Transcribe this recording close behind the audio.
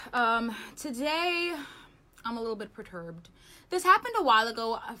Today, I'm a little bit perturbed. This happened a while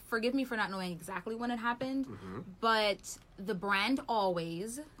ago. Forgive me for not knowing exactly when it happened, but the brand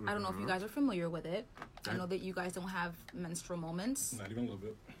Always, I don't know if you guys are familiar with it. I know that you guys don't have menstrual moments. Not even a little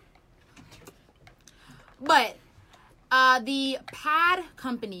bit. But the pad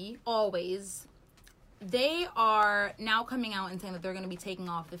company, Always, they are now coming out and saying that they're going to be taking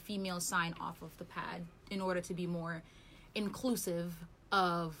off the female sign off of the pad in order to be more inclusive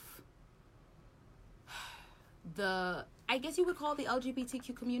of the, I guess you would call the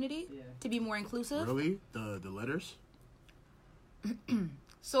LGBTQ community, to be more inclusive. Really? The letters?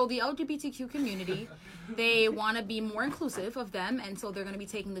 So the LGBTQ community, they want to be more inclusive of them, and so they're going to be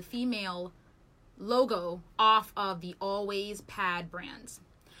taking the female logo off of the Always pad brands.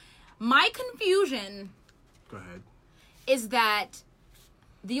 My confusion, Go ahead, is that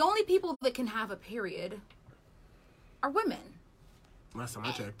the only people that can have a period are women. last time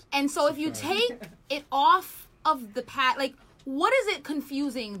I checked. And so if you take it off of the pad, like, what is it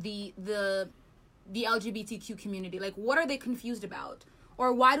confusing the LGBTQ community? Like, what are they confused about?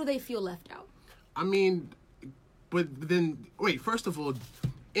 Or why do they feel left out? I mean, but then, wait, first of all,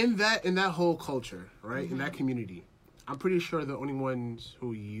 in that whole culture, right, in that community, I'm pretty sure the only ones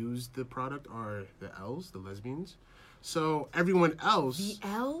who use the product are the L's, the lesbians. So everyone else... The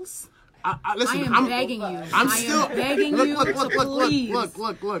L's? Listen, I'm begging you. I'm still begging you.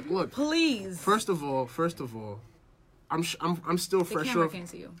 Look. Please. First of all, I'm still fresh camera off. can't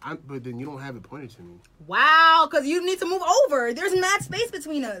see you. But then you don't have it pointed to me. Wow, because you need to move over. There's mad space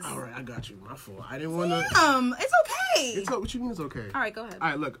between us. All right, I got you. My fault. I didn't want to. It's okay. What you mean it's okay? All right, go ahead. All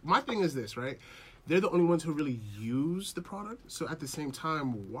right, look. My thing is this, right? They're the only ones who really use the product. So at the same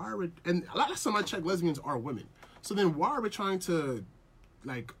time, why are we... And last time I checked, lesbians are women. So then why are we trying to,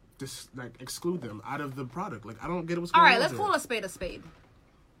 exclude them out of the product? Like, I don't get what's going on. All right, let's call a spade a spade.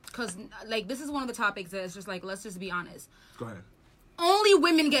 Because, this is one of the topics that is just let's just be honest. Go ahead. Only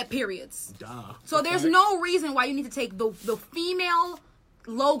women get periods. Duh. So there's no reason why you need to take the female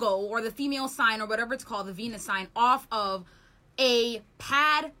logo or the female sign or whatever it's called, the Venus sign, off of a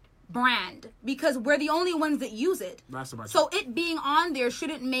pad brand, because we're the only ones that use it. So it being on there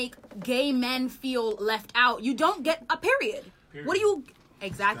shouldn't make gay men feel left out. You don't get a period. What do you...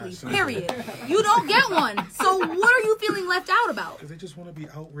 Exactly. Period. You don't get one. So what are you feeling left out about? Because they just want to be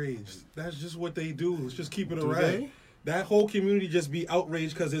outraged. That's just what they do. Let's just keep it right. That whole community just be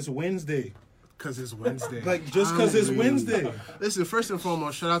outraged because it's Wednesday. Because it's Wednesday. Just because it's Wednesday. Listen, first and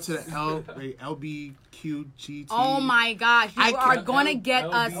foremost, shout out to the LBQGT. Oh my gosh. You are going to get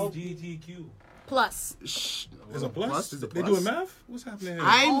us... LGBTQ. Plus. There's a plus? Is it They plus? doing math? What's happening here?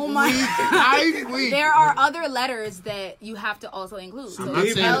 I'm weak. There are other letters that you have to also include. So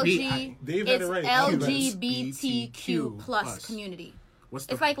it's Dave had it right. LGBTQ plus community.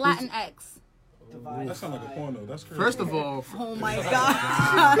 It's like Latinx. That sounds like a porno. That's crazy. First of all... Oh my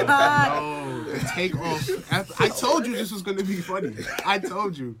God. No, the Takeoff. I told you this was going to be funny. I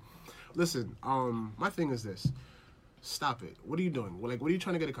told you. Listen, my thing is this. Stop it. What are you doing? What are you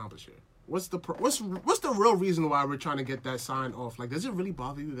trying to get accomplished here? What's the real reason why we're trying to get that sign off? Like, does it really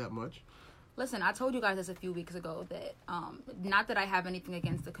bother you that much? Listen, I told you guys this a few weeks ago that not that I have anything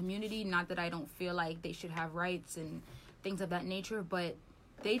against the community, not that I don't feel like they should have rights and things of that nature, but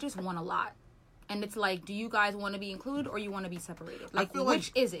they just want a lot. And it's like, do you guys want to be included or you want to be separated?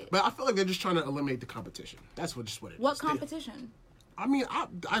 Which is it? But I feel like they're just trying to eliminate the competition. That's what it is. What competition? I mean,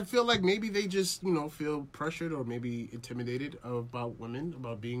 I feel like maybe they just, feel pressured or maybe intimidated about women,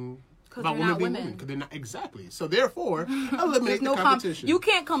 about being... About women being women. Because they're not... Exactly. So therefore, eliminate the competition. You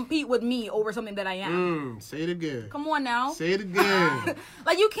can't compete with me over something that I am. Say it again. Come on now. Say it again.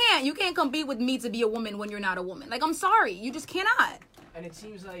 You can't. You can't compete with me to be a woman when you're not a woman. I'm sorry. You just cannot. And it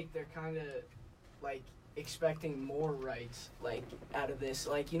seems like they're kind of... expecting more rights, out of this,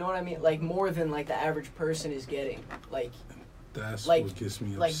 you know what I mean? More than, the average person is getting. That's what gets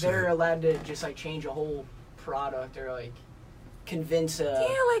me upset. They're allowed to just, change a whole product or, convince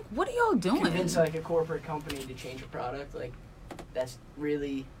what are y'all doing? Convince, a corporate company to change a product. That's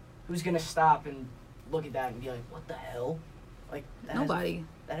really... Who's gonna stop and look at that and be like, what the hell? Nobody.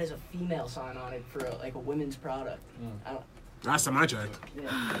 That has a female sign on it for, a women's product. I don't... Last time I checked.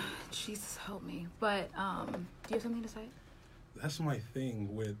 Yeah. Jesus help me. But, do you have something to say? That's my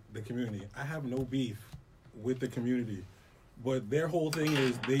thing with the community. I have no beef with the community. But their whole thing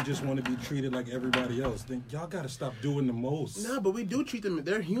is they just want to be treated like everybody else. Then y'all got to stop doing the most. No, but we do treat them...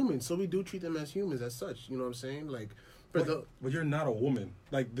 They're humans, so we do treat them as humans as such. You know what I'm saying? But you're not a woman.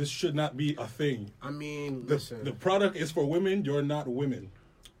 This should not be a thing. I mean, listen. The product is for women. You're not women.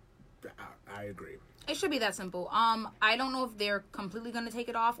 I agree. It should be that simple. I don't know if they're completely going to take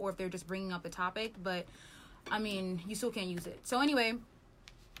it off or if they're just bringing up the topic, but I mean, you still can't use it. So anyway,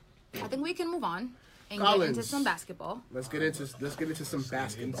 I think we can move on and get into some basketball. Let's get into some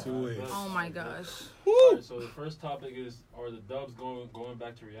basketball. Oh my gosh. Right, so the first topic is: are the Dubs going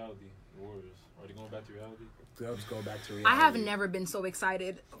back to reality? The Warriors, are they going back to reality? Dubs go back to reality. I have never been so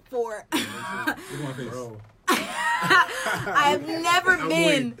excited for. Bro. I've never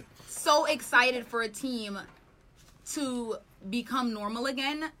been so excited for a team to become normal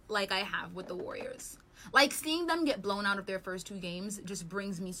again like I have with the Warriors. Like, seeing them get blown out of their first 2 games just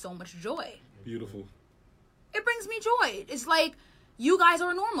brings me so much joy. Beautiful. It brings me joy. It's like, you guys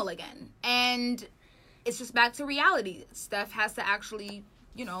are normal again. And it's just back to reality. Steph has to actually,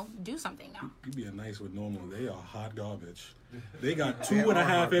 do something now. You being nice with normal. They are hot garbage. They got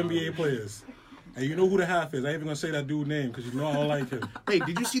 2.5 NBA players. And you know who the half is. I ain't even going to say that dude's name because you know I don't like him. Hey,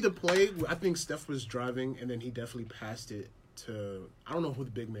 did you see the play? I think Steph was driving, and then he definitely passed it to, I don't know who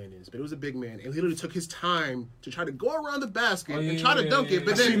the big man is, but it was a big man. And he literally took his time to try to go around the basket and try to dunk it.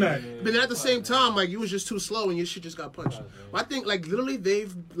 But then at the same time, like, you was just too slow and your shit just got punched. I think, like, literally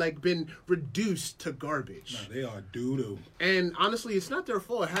they've, like, been reduced to garbage. Nah, they are doo-doo. And honestly, it's not their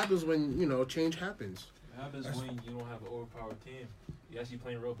fault. It happens when, change happens. It happens when you don't have an overpowered team. You're actually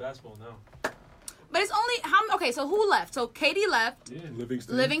playing real basketball now. But it's only okay. So who left? So KD left. Yeah.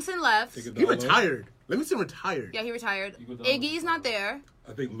 Livingston left. He retired. Livingston retired. Yeah, he retired. Iggy's not there.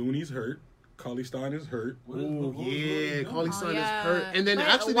 I think Looney's hurt. Cauley Stein is hurt. Oh yeah, Cauley Stein is hurt. And then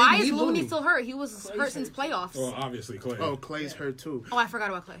actually, why is Looney still hurt? He was hurt since playoffs. Well, obviously Clay. Oh, Clay's hurt too. Oh, I forgot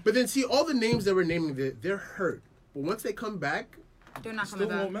about Clay. But then see, all the names that we're naming, they're hurt. But once they come back, they're not still coming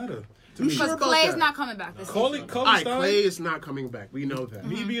back. won't matter. Because Clay's not coming back this season. Stein. Clay is not coming back. We know that.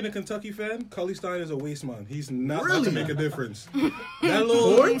 Me being a Kentucky fan, Cauley Stein is a waste man. He's not Really? about to make a difference. that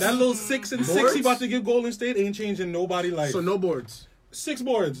little 6 and 6 he about to give Golden State ain't changing nobody's life. So no boards. 6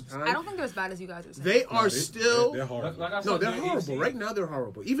 boards. I don't think they're as bad as you guys are saying. They are still. They're horrible. Like I said, No, they're horrible. Right now, they're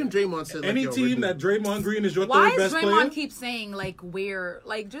horrible. Even Draymond said, Any team that Draymond Green is your why third best does player. Draymond keep saying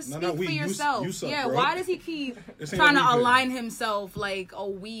just No, speak we. for You yourself? suck, yeah, bro. why does he keep This ain't trying to what we did. align himself like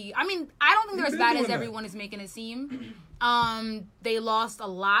we? I mean, I don't think they're as been bad as doing that. everyone is making it seem. They lost a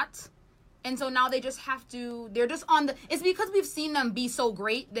lot. And so now they just have to. They're just on the. It's because we've seen them be so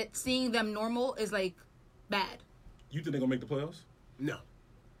great that seeing them normal is like bad. You think they're gonna make the playoffs? No.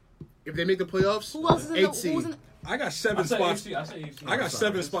 If they make the playoffs, Who else is in 8 the? seed. Who's in? I got 7 spots. I got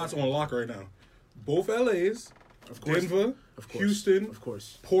 7 spots on lock right now. Both LA's, Of course. Denver, Of course. Houston, Of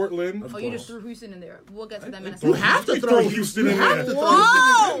course. Portland. Oh, you just threw Houston in there. We'll get to them in a You second. have to You throw Houston in You have there. to throw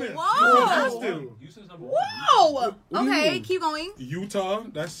Whoa! Houston in there. Whoa! Houston. Houston's number 1. Whoa! do you Okay, mean? keep going. Utah,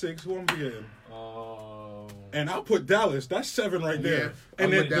 that's 6. Who I'm forgetting? Oh. And I'll put Dallas. That's 7 right there. Yeah,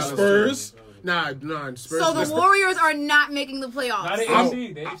 And I'll then put the Dallas Spurs. Nah, Spurs. So the Warriors are not making the playoffs. Not the I'm-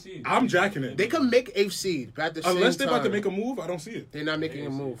 AFC. The AFC. I'm jacking it. They can make 8th seed, but at the Unless same they're time, about to make a move, I don't see it. they're not making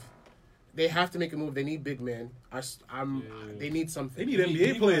a move. They have to make a move. They need big man. They need something. They need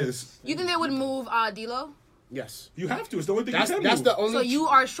NBA players. You think they would move D'Lo? Yes. You have to. It's the only thing That's you can that's move. the only. So you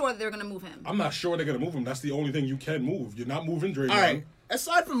are sure that they're gonna move him? I'm not sure they're going to move him. That's the only thing you can move. You're not moving Draymond. All right.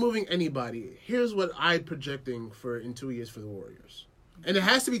 Aside from moving anybody, here's what I'm projecting for in 2 years for the Warriors, and it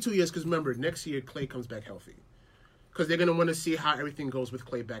has to be 2 years because remember next year Klay comes back healthy, because they're gonna want to see how everything goes with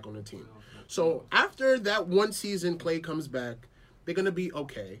Klay back on the team. So after that one season, Klay comes back, they're gonna be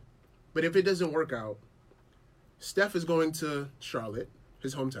okay. But if it doesn't work out, Steph is going to Charlotte,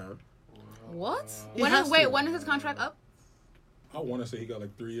 his hometown. What? He has to. When is his contract up? I want to say he got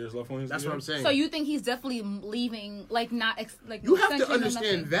like 3 years left on his That's deal. what I'm saying. So you think he's definitely leaving? Like not like You have to extension or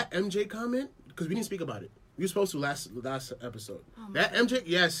understand nothing? that MJ comment, because we didn't speak about it. We were supposed to last episode. That MJ,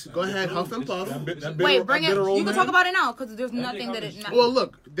 yes, go ahead, huff and puff. That bitter- Wait, bring it. that bitter old You can man? talk about it now because there's nothing that it. Well,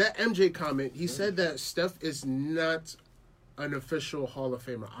 look, that MJ comment, he said that Steph is not an official Hall of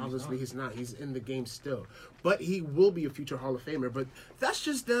Famer. Obviously, he's not. He's in the game still. But he will be a future Hall of Famer. But that's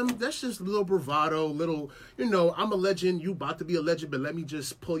just them. That's just little bravado, little, I'm a legend. You about to be a legend, but let me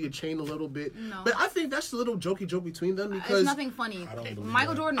just pull your chain a little bit. No. But I think that's a little jokey joke between them because... It's nothing funny. I don't believe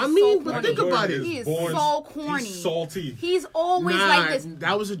Michael that. Jordan I is mean, so but corny. think about it. He is Born- so corny. He's salty. He's always Nah, like this.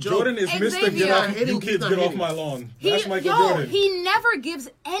 that was a joke. Jordan is Mr. Xavier. Get off, Hitting, you he's kids not get off hitting. my lawn. That's Michael Jordan. He never gives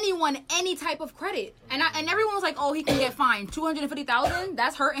anyone any type of credit, and everyone was like, "Oh, he can get fined $250,000.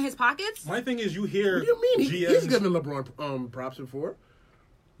 That's hurting his pockets." My thing is, you hear What do you mean? He's GMs, given LeBron props before.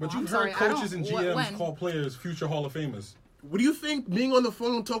 but I'm you've sorry, heard I coaches and don't- GMs when? call players future Hall of Famers. What do you think being on the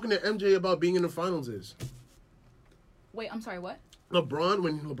phone talking to MJ about being in the finals is? Wait, I'm sorry. What? LeBron,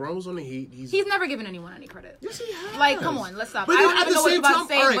 when LeBron was on the Heat, He's never given anyone any credit. Yes, he has. Like, come on, let's stop. But I don't at even the know what you're same about to time,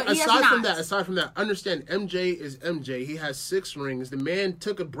 say, all right, but he has not. aside from that, understand MJ is MJ. He has 6 rings. The man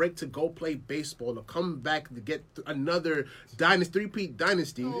took a break to go play baseball, to come back to get another dynasty, three-peat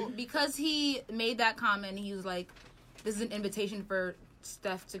dynasty. So, because he made that comment, he was like, this is an invitation for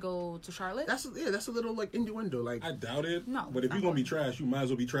Steph to go to Charlotte. That's a little like innuendo. Like, I doubt it. No, But if it's you're not gonna be trash, you might as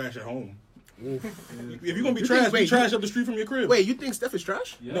well be trash at home. oof. If you're gonna be You trash, think- be wait, trash up the street from your crib. Wait, you think Steph is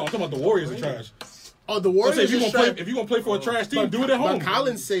trash? Yeah. No, I'm talking about the Warriors are trash. Oh, the I'm Warriors saying if is you're trash. gonna play for a trash team, do it at home. But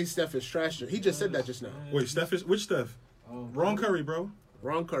Collins says Steph is trash. He just said that just now. Wait, Steph is which Steph? Wrong Curry, bro.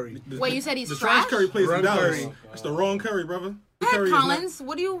 Wrong Curry. Wait, you said he's the trash? Curry plays Wrong in Dallas. Curry. It's the wrong Curry, brother. Hey, Curry is not- Collins,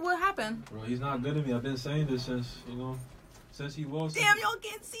 what happened? Bro, he's not good to me. I've been saying this since he was. Damn, y'all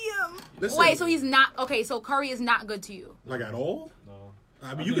can't see him. Listen. Wait, so he's not okay. So Curry is not good to you. like at all. No.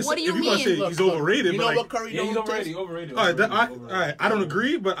 I mean, you can What say, do you if you gonna mean? say Look, he's look, overrated, You but know like, what Curry Yeah, he's don't overrated. taste? Overrated. all right, overrated. all right, I don't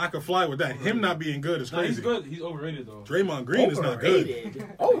agree, but I could fly with that. Him not being good is No, he's crazy. good. He's overrated though. Draymond Green is not good.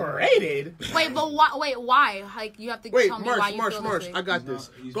 Overrated. Wait, but why? Wait, why? Like you have to Wait, tell me why you feel March. this way. I got He's this.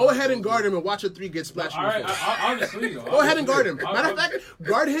 not- he's Go not ahead and good. guard him and watch a 3 get splashed All in right, the face. honestly. Go ahead and guard him. Matter of fact,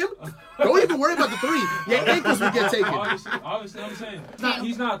 guard him. Don't even worry about the 3. Your ankles will get taken. Obviously, I'm saying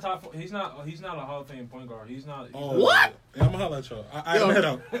he's not a top. He's not a Hall of Fame point guard. He's not. Oh, What? Yeah, I'm gonna holler at y'all. I'm Yo, gonna head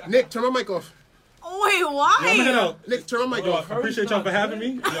out. Nick, turn my mic off. Wait, Yeah, I'm why? gonna head out. Nick, turn my mic Yo, off. I appreciate y'all for having me.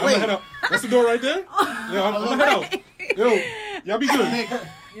 Yeah, I'm Wait. gonna head out. That's the door right there. Yeah, I'm gonna head out. Yo, y'all be good.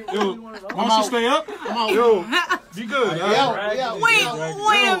 Yo, wants you stay up? I'm out. Yo, be good. all right? Yeah.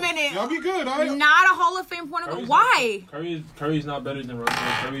 Wait a minute. Y'all be good, all right? Not a Hall of Fame point guard. Why? Curry's not better than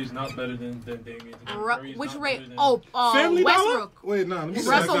Russell. Curry's not better than Damian. Curry's Which not rate? better than- Oh, Family Dollar? Westbrook. Wait, nah, let me see.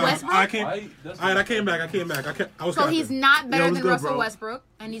 Russell Nah, Westbrook? I can't. Right? That's All right, I what- came back. I was So he's capping. not better what's than good, Russell bro? Westbrook,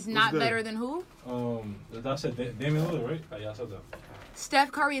 and he's not good? better than who? I said Damian Lillard, right? Yeah, I said that.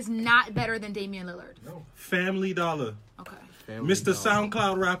 Steph Curry is not better than Damian Lillard. No. Family Dollar. Okay. Mr.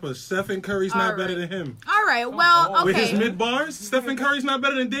 SoundCloud rapper, Stephen Curry's not All better right. than him. All right. Well, on. With his okay. mid bars, Stephen Curry's not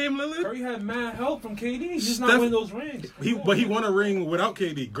better than Dame Lillard. Curry had mad help from KD. He's just not Steph- winning those rings. But he won a ring without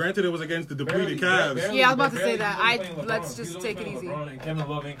KD. Granted, it was against the depleted Cavs. Yeah, I was about to say that. He was only playing Let's LeBron. just He was only take it playing easy. LeBron, and Kevin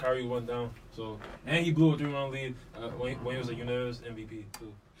Love and Kyrie went down. So, and he blew a 3-round lead when he was a unanimous MVP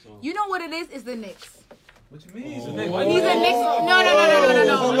too. So, You know what it is? It's the Knicks. what you mean? He's a Knicks.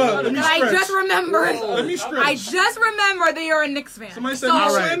 No. Hold up, let me I stretch. just remembered. Let me stretch. I just remembered that you're a Knicks fan. Somebody said So- me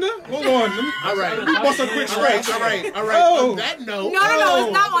All right. slander? Hold on. All right. Let me bust a quick stretch. All right. Oh. On that note. No,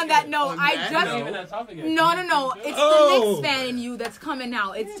 it's not on that note. On I that just note. Even that topic yet. no. It's Oh. the Knicks fan in you that's coming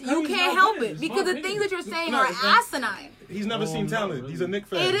out. It's you Curry's can't not help good. it It's because not the things good. that you're saying No, are it's not. asinine. He's never seen no, talent. really. He's a Knicks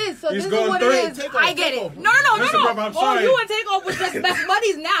fan. It is. So He's this is going what third. it is. Takeoff, I get it. Takeoff. No. Listen, brother, I'm Oh, sorry. you and Takeoff was just best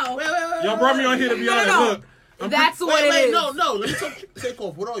buddies now. Y'all brought me on here to be honest. No. Look, I'm That's what it Wait, is. no. Let me take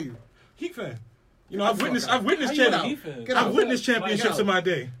off. What are you? Heat fan. You know, I've witnessed How you a champions. Heat fan? Get out. I've witnessed championships Get out. in my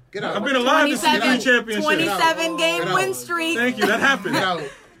day. Get out. I've been alive to see 3 championships. 27 game Get out. win streak. Thank you. That happened.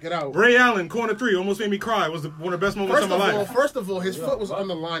 Get out. Ray Allen, corner 3, almost made me cry. It was one of the best moments of my life. First of all, his foot was on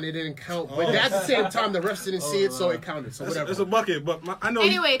the line. It didn't count. But at the same time, the refs didn't see it, so it counted. So whatever. It's a bucket, but I know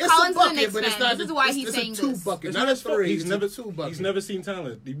Anyway, It's Collins a is a bucket, Knicks but it's fan. not. This is why he's it's saying a 2 this. bucket, it's not a 3. He's never 2 bucket. He's never seen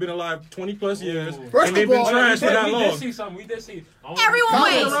talent. He's been alive 20+ years, First and they've of been all, trash for that We long. did see something. We did see. Everyone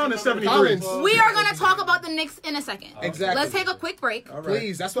Collins wait. was around in 73. Collins. We are going to talk about the Knicks in a second. Exactly. Let's take a quick break. All right.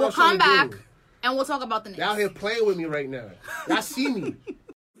 Please, that's what We'll I'm trying come to back do. and we'll talk about the Knicks. Y'all here playing with me right now. Y'all see me.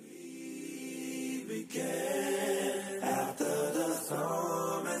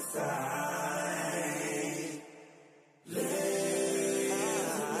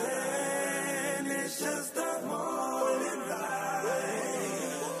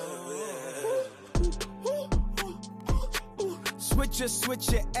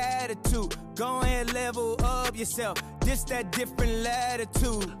 Switch your attitude. Go ahead, level up yourself. This that different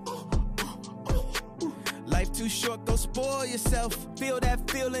latitude. Life too short, go spoil yourself. Feel that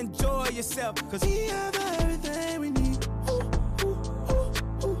feel, enjoy yourself. Cause we have everything we need.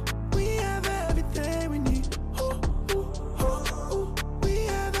 We have everything we need. We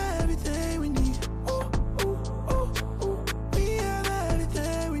have everything we need. We have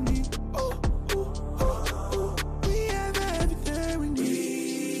everything we need. We have everything we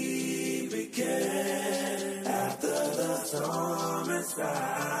need. We begin after the storm is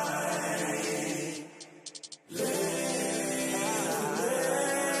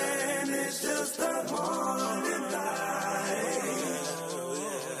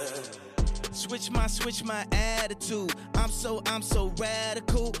Switch my attitude. I'm so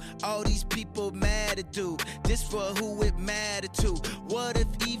radical. All these people mad at dude. This for who it matter to. What if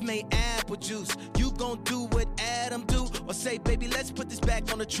Eve made apple juice? You gon' do what Adam do? Or say, baby, let's put this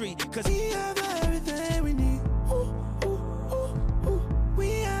back on the tree. Cause we have everything we need. Ooh, ooh, ooh, ooh. We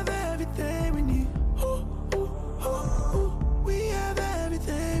have everything we need. Ooh, ooh, ooh, ooh. We have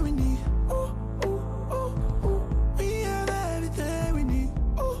everything we need. Ooh, ooh, ooh, ooh. We have everything we need.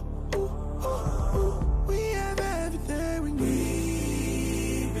 Ooh, ooh, ooh, ooh. We have everything we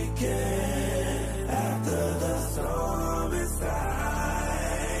need. We began after the storm inside.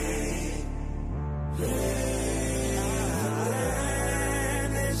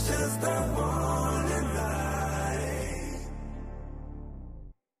 And it's just a morning light.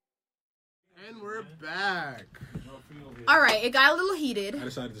 And we're back. All right, it got a little heated. I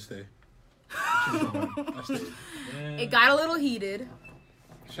decided to stay. I stayed. It got a little heated.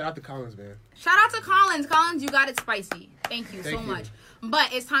 Shout out to Collins, man. Shout out to Collins. Collins, you got it spicy. Thank you so Thank you. much.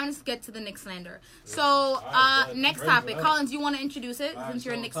 But it's time to get to the Knicks slander. So, next topic. Collins, you want to introduce it since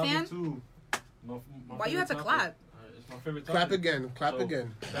you're a Knicks fan? Why you have to clap? It's my favorite topic. Clap again. Clap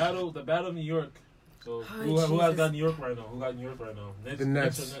again. The battle of New York. So who Jesus. has got New York right now? Who got New York right now? The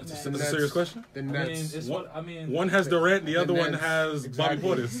Nets. Is this a serious question? The I mean, Nets. it's what I mean. One has Durant, the other one Nets. has Bobby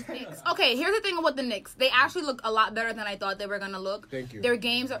Exactly. Portis. Okay, here's the thing about the Knicks. They actually look a lot better than I thought they were going to look. Thank you. Their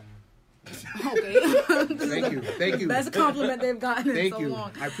games are... Okay. Thank you. Thank you. Best compliment they've gotten in Thank so you.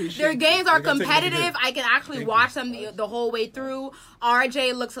 long. I appreciate Their it. games are They're gonna take what you competitive. did. I can actually Thank watch you. them the whole way through.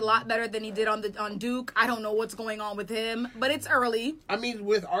 RJ looks a lot better than he did on Duke. I don't know what's going on with him, but it's early. I mean,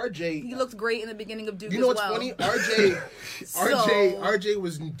 with He RJ, looked great in the beginning of Duke you know as what's well. funny? RJ So-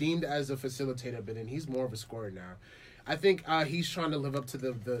 was deemed as a facilitator, but then he's more of a scorer now. I think he's trying to live up to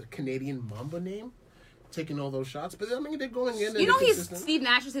the Canadian Mamba name, taking all those shots. But I mean, they're going in. You know they're he's consistent. Steve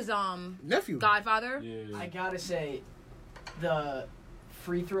Nash is his Nephew. godfather. Yeah. I gotta say, the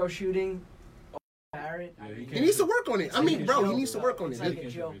free throw shooting, Barrett. Yeah, He needs to work on it. I like mean, a bro, he joke, needs to though. work on It's it. like a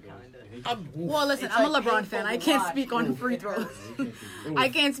joke, kinda. Well, listen, It's I'm a like LeBron painful fan. I to can't watch. speak on free throws. I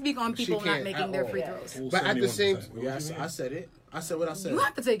can't speak on She people not can't making at their all. free Yeah. throws. But at the same, 71%. yes, I said it. I said what I said. You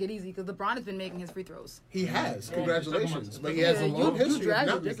have to take it easy because LeBron has been making his free throws. He has. Yeah. Congratulations. But he Yeah, has a long you history of dragged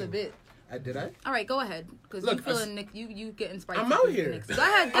not it just a making. bit. Did I? All right, go ahead because you Look, feeling Nick. You getting spicy. I'm out for the here. Knicks. Go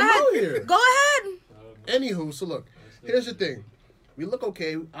ahead. Go I'm ahead. out here. Go ahead. Anywho, so look, here's the thing. We look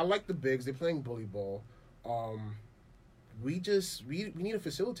okay. I like the bigs. They're playing bully ball. We need a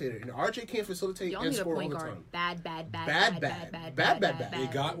facilitator, and RJ can't facilitate Y'all and need a score all point the guard. time. Bad. They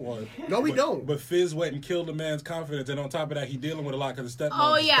got one. No, we But- don't. But Fizz went and killed the man's confidence, and on top of that, he dealing with a lot because the stepmom.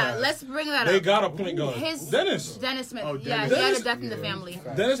 Oh just yeah, passed. let's bring that They up. got a point guard. Dennis Dennis Smith. Oh, Yeah, Dennis. he had a Dennis- death in the family.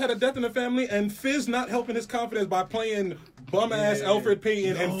 had a death in the family, and Fizz not helping his confidence by playing bum ass Alfred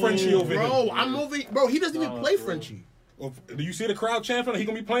Payton and Frenchie over Bro, him. I'm over. Bro, he doesn't even play Frenchie. Well, do you see the crowd chanting? He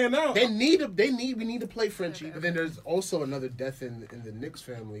gonna be playing now. We need to play Frenchie. But then there's also another death in the Knicks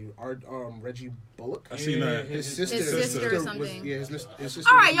family. Our Reggie Bullock. I seen that. His sister. His sister or was- something. Yeah, his sister.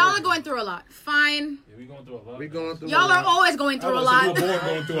 All right, was y'all are murdered. going through a lot. Fine. Yeah, we going through a lot. We going through. Y'all a are lot. always going through a I was lot. a little boy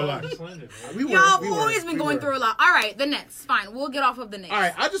going through a lot. We were. Y'all we have were, always been we going were. through a lot. All right, the Nets. Fine, we'll get off of the Nets. All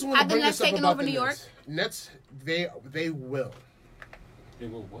right, I just want to Have the bring Nets this up taken about over the New York? Nets. They will. They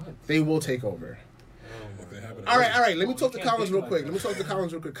will what? They will take over. They have it. All right. Let me talk to can't Collins think real like quick. that. Let me talk to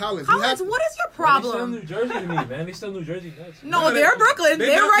Collins real quick. Collins, Collins, what is your They still problem? New Jersey to me, man. They still New Jersey Nets. No, they're Brooklyn. they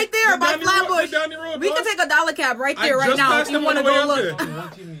They're down- right there they by down the road- Flatbush. they down the road, We can boss. take a dollar cab right I there, right just now, passed if you them want to on the way go up look. there. One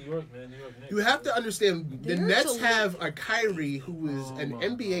team in New York, man. New York Knicks. You have to understand, the They're Nets so- have a Kyrie who is an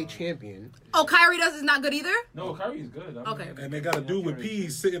NBA champion. Oh, Kyrie is not good either? No, Kyrie's good. I mean, Okay. And they got a dude with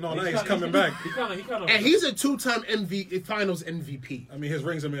peas sitting on He's ice kinda- coming he's- back. He kind of. And he's a two-time Finals MVP. I mean, his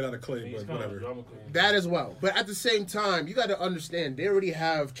rings are made out of clay, He's but kind of whatever. drama queen. That as well. But at the same time, you got to understand, they already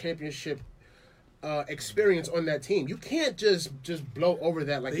have championship experience on that team. You can't just blow over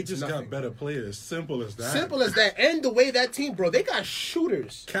that like They it's just nothing. got better players. Simple as that. Simple as that. And the way that team, bro, they got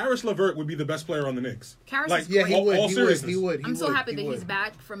shooters. Karis LeVert would be the best player on the Knicks. Karis like, is Yeah, great. he would. all He seriousness. would. I'm so happy that he he's would.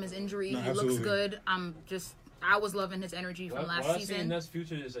 back from his injury. No, He looks absolutely. good. I was loving his energy from last What I see in season. Nets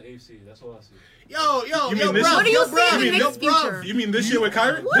future is an AFC. That's all I see. Yo, You mean this- bruv, What do you yo, see bruv, in the yo, Knicks' bruv. future? You mean this year with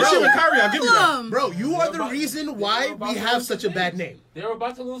Kyrie? What? This year with Kyrie, I'll give you that. Problem. Bro, you are the about- reason why we have such a bad name. They were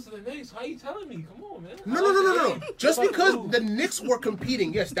about to lose to the Knicks. How you telling me? Come on, man. No. Just They're about to because lose. the Knicks were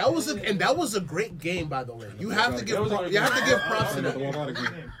competing, yes, that was a great game, by the way. You have to give props to Trying not to them. walk out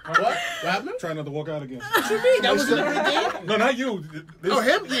again. What? What happened? Trying not to walk out again. What you mean? That wasn't a great game? No, not you. This- Oh,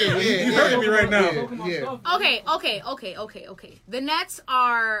 him? Yeah. You hurting me right now. Yeah. Okay. The Nets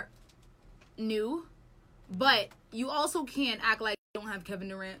are new, but you also can't act like you don't have Kevin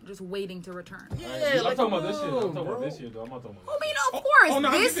Durant just waiting to return. Yeah, I'm talking about this year. I'm talking bro. about this year, though. I'm not talking about. I mean, of course, oh, no,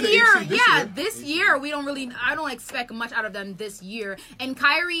 I'm this giving it year, AC this year. this year, I don't expect much out of them this year. And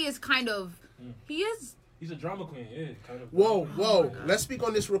Kyrie is kind of He is. He's a drama queen, yeah, kind of. Whoa. Let's speak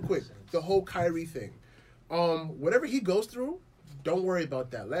on this real quick. The whole Kyrie thing. Whatever he goes through, don't worry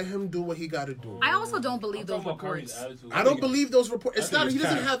about that. Let him do what he got to do. I also don't believe I'm those talking about Kyrie's reports. attitude. I don't believe those reports. It's I think not. He it's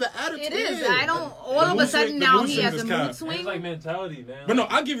doesn't cap. have the attitude. It is. I don't. All of a sudden the now mood he swings has is a cap. mood It's swing. like mentality, man. But no,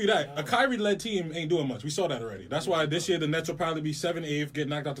 I'll give you that. A Kyrie-led team ain't doing much. We saw that already. That's why this year the Nets will probably be 7th, 8th, get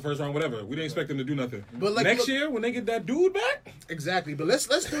knocked out the first round, whatever. We didn't expect them to do nothing. But like, next look- year, when they get that dude back, Exactly. But let's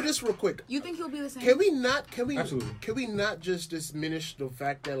do this real quick. You think he'll be the same? Can we Absolutely. not just diminish the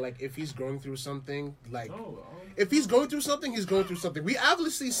fact that like if he's going through something, like No, if he's going through something, he's going through something. We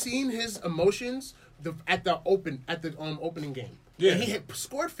obviously seen his emotions at the opening game. Yeah. And he had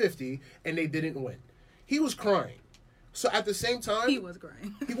scored 50 and they didn't win. He was crying. So at the same time, He was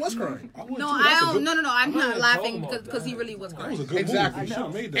crying. He was crying. I would No, too. I That's a don't. good- No. I'm I'm not not laughing talking about because he that. really was That was a crying. good Exactly. move. You should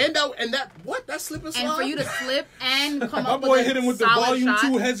have made that. And that slip and slide. And for you to slip and come My up boy with a hit him with the solid volume shot.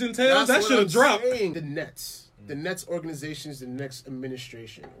 2 heads and tails. That's That what should have I'm dropped. saying. The Nets organizations, the Nets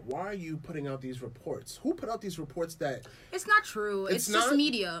administration. Why are you putting out these reports? Who put out these reports that It's not true. It's It's just not?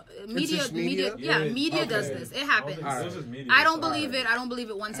 media. just media? Yeah, Yeah. media does Okay. this. It happens. This is media. I don't believe it. I don't believe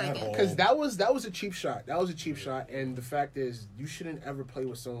it one second. all. Because that was a cheap shot. That was a cheap shot, and the fact is, you shouldn't ever play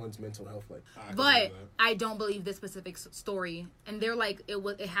with someone's mental health like that. I can But believe that. I don't believe this specific story. And they're like,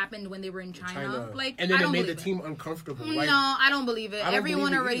 it happened when they were in China. Like, and then I it don't made the believe it. team uncomfortable. No, Like, I don't believe it. I don't Everyone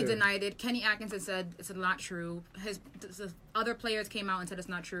believe it already either. denied it. Kenny Atkinson said it's not true. The other players came out and said it's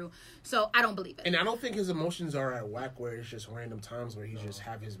not true. So I don't believe it. and I don't think his emotions are at whack where it's just random times where he just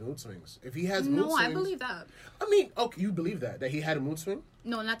have his mood swings. If he has mood No, swings, I believe that. I mean, okay, you believe that he had a mood swing?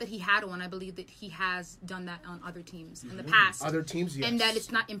 No, not that he had one. I believe that he has done that on other teams in the past. Other teams, yes. And that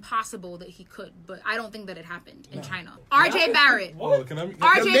it's not impossible that he could. But I don't think that it happened in China. RJ Barrett. Oh, can I? RJ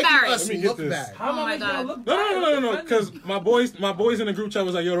They're making Barrett. us Let me get look this. bad. How am Oh I my making y'all God. look No. bad? Because my boys in the group chat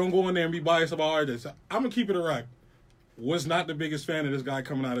was like, yo, don't go in there and be biased about RJ. So I'm gonna keep it a rack. Was not the biggest fan of this guy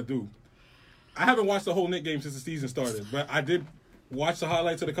coming out of Duke. I haven't watched the whole Knick game since the season started, but I did watch the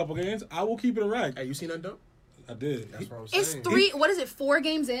highlights of the couple games. I will keep it a rack. Hey, you seen that dunk? I did. That's what I'm saying. It's 3, what is it, 4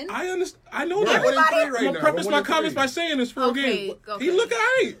 games in? I understand. I know We're that. 1-3 right I'm gonna now. preface We're my 1-3. comments by saying this for a Okay, game. okay. He looked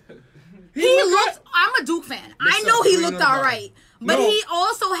alright. He looked, I'm a Duke fan. I Listen, know he we looked know all that. right. But No. he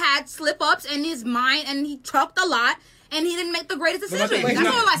also had slip-ups in his mind, and he chucked a lot, and he didn't make the greatest But my decisions. thing is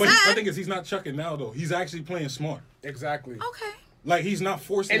That's not- all I but said. my thing is he's not chucking now though. He's actually playing smart. Exactly. Okay. Like he's not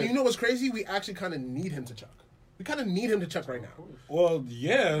forcing And it. you know what's crazy? We actually kind of need him to chuck. We kind of need him to chuck right now. Well,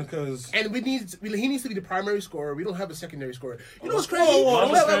 yeah, because And he needs to be the primary scorer. We don't have a secondary scorer. You know what's crazy?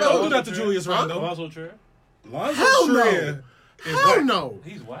 Whoa, Wait, don't do that to Julius Randle. Lonzo Trier? Lonzo Hell no. Trier is Hell whack. no.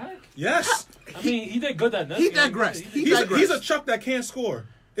 He's whack. Yes, I mean, he did good that Nets He game. digressed. He he's digressed. a Chuck that can't score.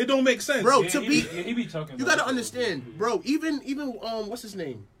 It don't make sense, Bro, Yeah, to he be- he be talking. You gotta understand, bro. Even what's his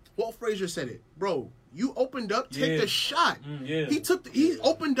name? Walt Frazier said it, bro. You opened up, take Yeah. the shot. Yeah. He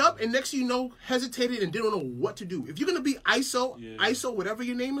opened up, and next thing you know, hesitated and didn't know what to do. If you're gonna be ISO, whatever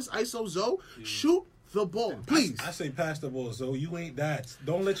your name is, ISO Zoe, shoot the ball, please. I say pass the ball, so you ain't that.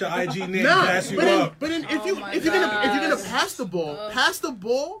 Don't let your IG name Nah, pass you but then, up. but then Oh my if you're gonna gosh. pass the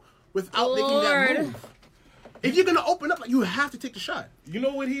ball without making Lord. that move. If you're gonna open up, you have to take the shot. You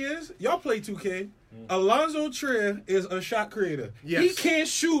know what he is? Y'all play 2K. Alonzo Trier is a shot creator. Yes. He can't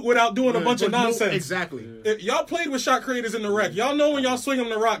shoot without doing a bunch of But no- nonsense. Exactly. If y'all played with shot creators in the rec, y'all know when y'all swing them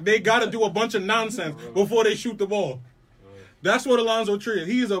the rock, they got to do a bunch of nonsense before they shoot the ball. That's what Alonzo Trier is.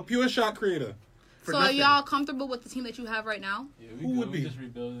 He is a pure shot creator. For So are nothing. y'all comfortable with the team that you have right now? Yeah, Who would we be? just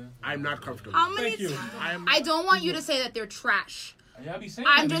rebuilding. I'm not comfortable. How many Thank you. I don't want you to say that they're trash. Y'all be saying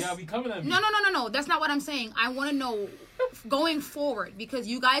I'm that, just y'all be coming at me. No. That's not what I'm saying. I want to know going forward because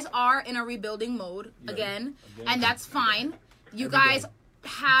you guys are in a rebuilding mode again, and that's fine. You guys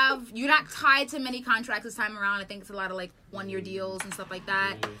you're not tied to many contracts this time around. I think it's a lot of like 1-year deals and stuff like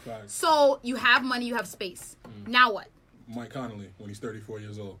that. Facts. So you have money, you have space. Now what? Mike Connolly when he's 34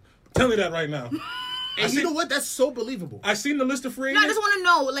 years old. Tell me that right now. And you know what? That's so believable. I seen the list of free No, I agents. just want to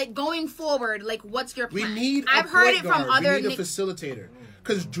know, like going forward, like what's your We plan? need. I've a heard point it from guard. other. We need Nick- a facilitator.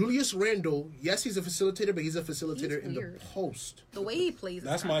 Because Julius Randle, yes, he's a facilitator, but he's a facilitator He's in weird. the post. the way he plays.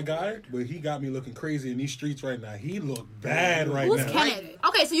 That's is my crazy. guy, but he got me looking crazy in these streets right now. He look bad right Who's now. Kenneth?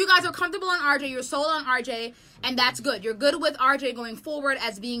 Okay, so you guys are comfortable on RJ. You're sold on RJ, and that's good. You're good with RJ going forward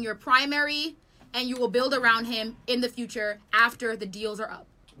as being your primary, and you will build around him in the future after the deals are up.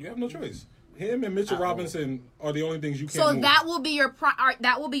 You have no choice. Him and Mitchell Robinson are the only things you can't So move. that will be your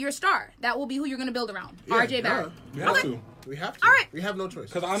that will be your star. That will be who you're going to build around. RJ Barrett. You have Okay. to. We have to. All right. We have no choice.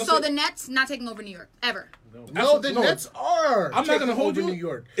 Because honestly, So the Nets not taking over New York ever. No, the No. Nets are. I'm not taking going to hold over you. New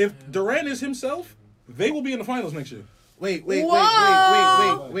York. If Durant is himself, they will be in the finals next year. Wait.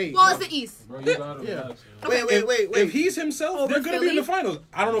 Whoa. Wait. Well, it's the East. Bro, you gotta Yeah. relax, man. Wait. If he's himself, they're gonna be in the finals.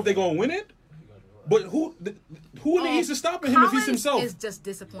 I don't know if they're gonna win it, but who in the East is stopping him if he's Collins himself? is just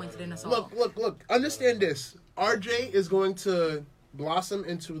disappointed in us all. Look. Understand this. RJ is going to blossom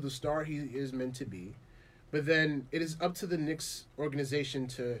into the star he is meant to be, but then it is up to the Knicks organization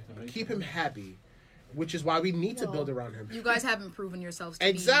to keep him happy, which is why we need to build around him. You guys haven't proven yourselves to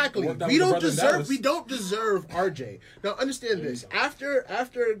Exactly. Worked out We with the don't brother in deserve. Dallas. We don't deserve RJ. Now understand this. After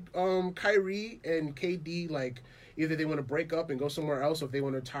Kyrie and KD, like either they want to break up and go somewhere else, or if they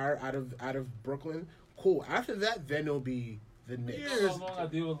want to retire out of Brooklyn, cool. After that, then it'll be the Knicks. How long I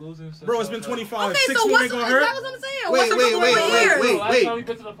deal with losing? Bro, it's been 25. Okay, 6 so more what's ain't gonna that hurt. what I'm saying? Wait, What's wait, the wait, couple wait, of years? Last time we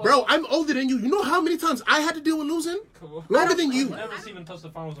been to the Bro, playoffs. I'm older than you. You know how many times I had to deal with losing? Come on. Longer than you. I've never seen him touch the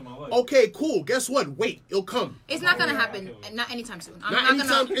finals in my life. Okay, cool. Guess what? Wait, it'll come. It's not gonna happen. Not anytime soon. I'm Not not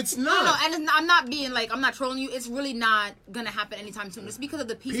anytime- gonna. it's No, not. and I'm not being like I'm not trolling you. It's really not gonna happen anytime soon. It's because of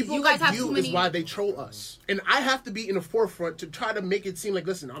the pieces. People You guys like have you too many. is why they troll us, and I have to be in the forefront to try to make it seem like,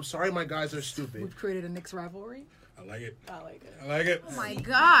 listen, I'm sorry, my guys are stupid. We've created a Knicks rivalry. I like it. I like it. I like it. Oh my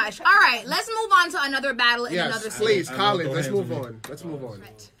gosh! All right, let's move on to another battle in another Yes, city. please, I know, Colin. go Let's hands move on me. on. Let's move on.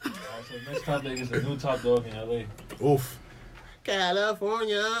 Alright, so next topic is the new top dog in LA. Oof.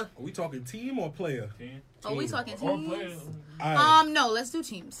 California. Are we talking team or player? Team. Are we talking Or teams? player. Alright. No, let's do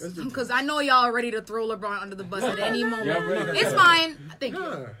teams Let's do because I know y'all are ready to throw LeBron under the bus at any moment. Yeah, I'm ready. It's fine. Thank you.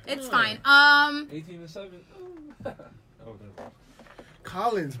 Yeah. It's fine. 18-7. Okay.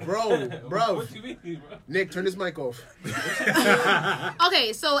 Collins, bro. What you mean, bro? Nick, turn his mic off.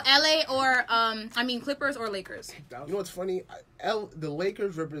 Okay, so LA or Clippers or Lakers. You know what's funny? The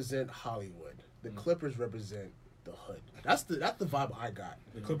Lakers represent Hollywood. The Clippers represent the hood. That's the vibe I got.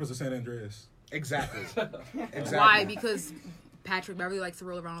 The Clippers of San Andreas. Exactly. Exactly. Why? Because Patrick Beverly likes to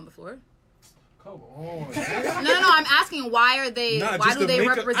roll around on the floor. Come on. No. I'm asking why are they? Nah, why just do to they make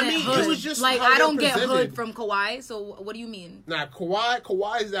a- represent I mean, it hood? was just Like how I don't get represented. hood from Kawhi. So what do you mean? Nah,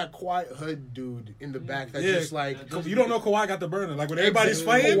 Kawhi is that quiet hood dude in the back that's Yeah. just like You don't know Kawhi got the burner. Like when everybody's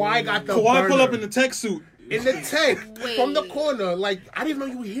fighting, Kawhi got the Kawhi pull burner. up in the tech suit. in the tank Wait. from the corner. Like I didn't know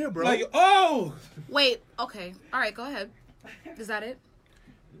you were here, bro. Like, oh! Wait. Okay. All right. Go ahead. Is that it?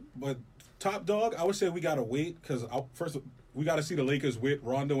 But top dog, I would say we gotta wait because first we gotta see the Lakers with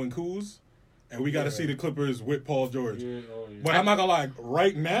Rondo and Kuz, and we gotta see the Clippers with Paul George. Yeah, oh, yeah. But I'm not gonna lie,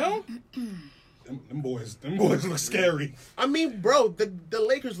 right now, them boys look scary. I mean, bro, the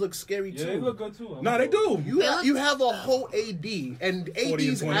Lakers look scary Yeah, too. they look good too. No, they do. You have a whole AD, and 40 and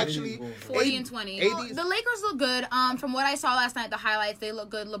AD's 20. actually 40 and 20. Well, the Lakers look good. From what I saw last night, the highlights, they look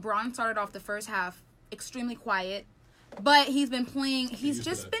good. LeBron started off the first half extremely quiet, but he's been playing. He's used to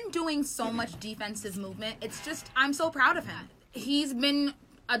just that. been doing so much defensive movement. It's just, I'm so proud of him. He's been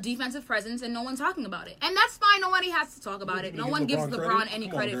a defensive presence, and no one's talking about it. And that's fine. Nobody has to talk about it. No give one gives LeBron LeBron credit? any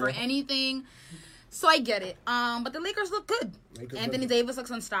Come on, credit for girl. anything. So I get it. But the Lakers look good. Lakers Anthony look- Davis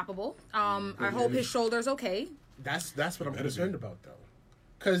looks unstoppable. I hope his shoulder's okay. That's what I'm Better concerned be. about though.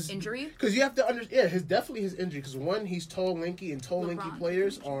 Cause Injury? Because you have to understand. Yeah, his injury. Because one, he's tall, lanky, and tall, lanky LeBron.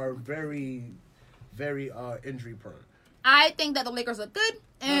 players are very, very injury prone. I think that the Lakers look good.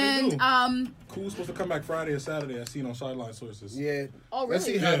 they And do. Kuz's supposed to come back Friday or Saturday. I seen on sideline sources. Yeah. Oh, Let's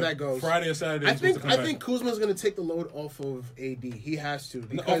see really? how Yeah, that goes. Friday or Saturday. I he's supposed think to come I back. think Kuzma's gonna take the load off of AD. He has to No,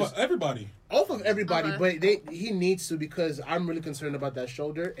 because off of everybody. off of everybody, Okay. but he needs to because I'm really concerned about that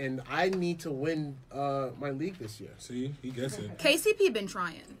shoulder, and I need to win my league this year. See, he gets it. KCP been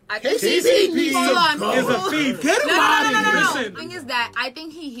trying. KCP Hold on. is a thief. Get him out of here. No. Listen. The thing is that I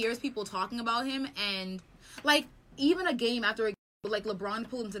think he hears people talking about him, and like even a game after a like LeBron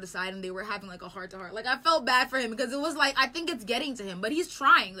pulled him to the side and they were having like a heart to heart. Like I felt bad for him because it was like I think it's getting to him, but he's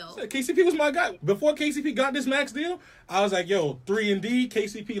trying though. KCP was my guy. Before KCP got this max deal, I was like, yo, 3 and D,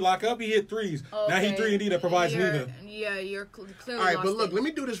 KCP lock up, he hit threes. Now he 3 and D that provides neither. Yeah, you're clearly All right, lost but look, it. let me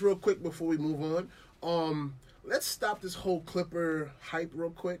do this real quick before we move on. Let's stop this whole Clipper hype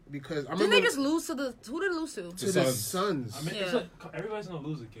real quick because I Didn't remember they just lose to the who did they lose to? to the Suns. Suns. I mean, it's Yeah. like everybody's gonna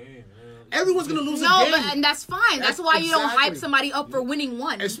lose a game, man. Everyone's gonna lose No, a game. but and that's fine. That's why you don't Exactly. hype somebody up for winning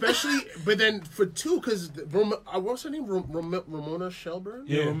one. Especially, but then for two, because what's her name? Ramona Shelburne?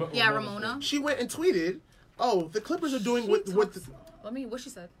 Yeah. Yeah, Ramona. She went and tweeted, "Oh, the Clippers are doing what What she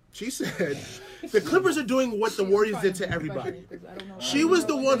said. she said. The Clippers are doing what the Warriors did to everybody. She was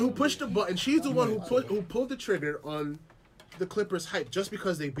the one who pushed the button. She's the one who pulled the trigger on the Clippers hype just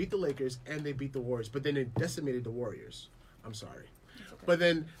because they beat the Lakers and they beat the Warriors, but then they decimated the Warriors. I'm sorry, but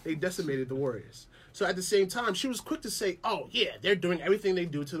then they decimated the Warriors. So at the same time, she was quick to say, "Oh yeah, they're doing everything they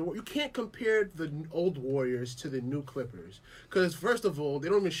do to the." You can't compare the old Warriors to the new Clippers because first of all, they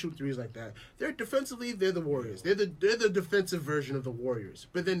don't even shoot threes like that. They're defensively, they're the Warriors. They're the defensive version of the Warriors.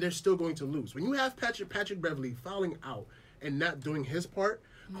 But then they're still going to lose when you have Patrick Beverley fouling out and not doing his part.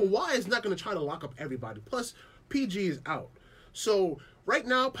 Kawhi is not going to try to lock up everybody. Plus, PG is out. So right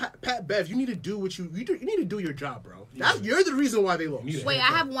now, Pat Bev, you need to do what you need to do your job, bro. You're the reason why they lost. Wait, I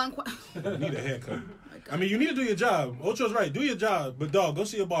have one question. Need a haircut. I mean, you need to do your job. Ocho's right. Do your job. But, dog, go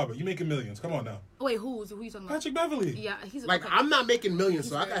see a barber. You making millions. Come on now. Wait, who you talking about? Patrick Beverley. Yeah, he's Like, okay. I'm not making millions,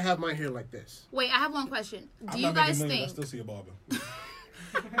 so I gotta have my hair like this. Wait, I have one question. I'm Do not you guys making millions. I think? still see a barber.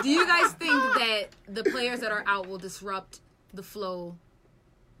 Do you guys think that the players that are out will disrupt the flow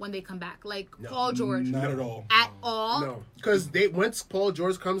when they come back? Like Paul George? Not at all. At all? No, because once Paul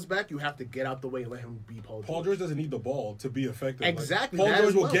George comes back, you have to get out the way and let him be Paul George. Paul George doesn't need the ball to be effective. Exactly, Like, Paul that George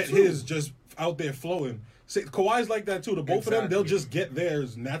as will well, get too. his just out there flowing. See, Kawhi's like that too. The both of them, they'll Exactly. just get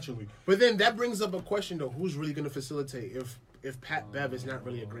theirs naturally. But then that brings up a question though: who's really going to facilitate if Pat Bev is not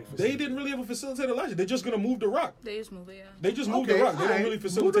really a great facilitator? They didn't really have a facilitator last year. They're just gonna move the rock. They just move it, yeah. They just move the rock. They don't really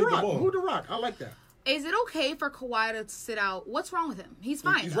facilitate the ball. Move the rock. I like that. Is it okay for Kawhi to sit out? What's wrong with him? He's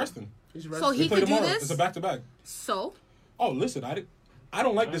fine. He's though. resting. He's So he They play could do tomorrow. this? It's a back-to-back. So? Oh, listen, I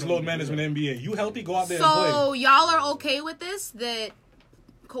don't like this load management NBA. You healthy, go out there and So play. y'all are okay with this? That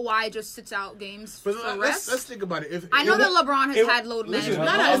Kawhi just sits out games But for let's rest? think about it. I know that LeBron has it- had load listen,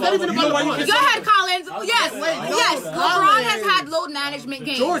 management. No, it's not even You know about why you LeBron. can Go ahead, Collins. Yes, wait, no, yes. no, LeBron has Collins. had load management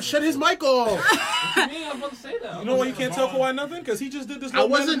games. George, shut his mic off. I was about to say that. You know why you can't tell Kawhi nothing? Because he just did this. I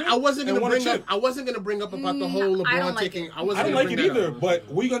wasn't and gonna won a bring up. chip. I wasn't gonna bring up about the whole I don't LeBron like taking. it. I wasn't. I don't gonna like it bring that either. up. But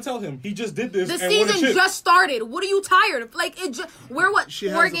we gonna tell him he just did this The and won a season chip. just started. What are you tired of? Like we're what She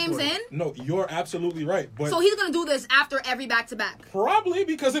 4 has a games point. in? No, you're absolutely right. But So he's gonna do this after every back-to-back. probably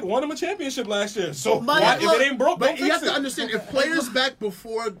because it won him a championship last year. So But why, look- if it ain't broke, But don't you fix have to it. understand, if players back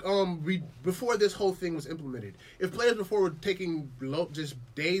before before this whole thing was implemented, if players before were taking just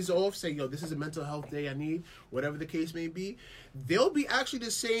days off, say, yo, this is a mental health day I need, whatever the case may be, they'll be actually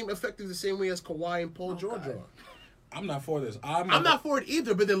effective the same way as Kawhi and Paul George are. I'm not for this. I'm not for it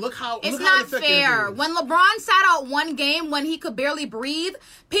either, but then look how It's look how not effective fair. it is. When LeBron sat out one game when he could barely breathe,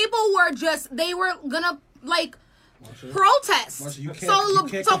 people were they were gonna like protest. Marsha, you can't- so you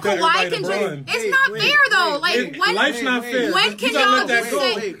can't so compare Kawhi everybody can to just. Bron. It's Wait, not wait, fair though. wait, Like wait. when Life's not fair. When You can gotta y'all let that just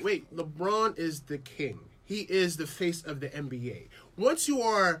go. say? Wait. LeBron is the king. He is the face of the NBA. Once you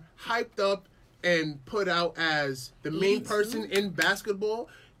are hyped up and put out as the main 82? person in basketball,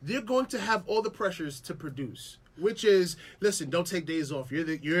 they're going to have all the pressures to produce. Which is, listen, don't take days off.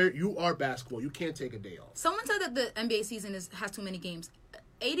 You are basketball. You can't take a day off. Someone said that the NBA season has too many games.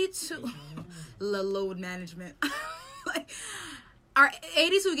 82 load management. Like, are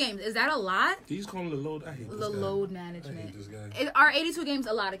 82 games? Is that a lot? He's calling the load. I hate this The guy. load I management. hate this guy. Are 82 games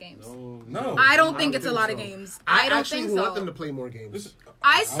a lot of games? No. I don't think I it's a think lot so. of games. I don't actually think so. want them to play more games. Listen,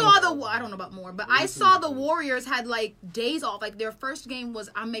 I don't know about more, but I saw the Warriors had like days off. Like their first game was,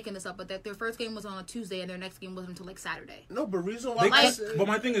 I'm making this up, but their first game was on a Tuesday and their next game wasn't until like Saturday. No, but reason why but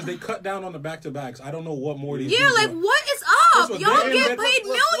my thing is they cut down on the back-to-backs. I don't know what more these Yeah, dudes like want. what is First up? of all, Y'all they're in get better- paid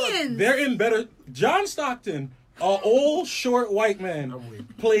look, millions. They're in better. John Stockton, an old short white man,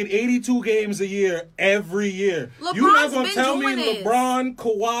 played 82 games a year every year. You're not LeBron's gonna been tell me doing this. LeBron,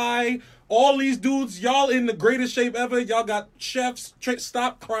 Kawhi, all these dudes, y'all in the greatest shape ever. Y'all got chefs.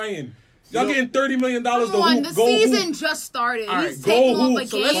 Stop crying. Y'all Yo, getting $30 million to Come on, hoop. the Go season hoop. just started. All right, He's go taking hoop. off a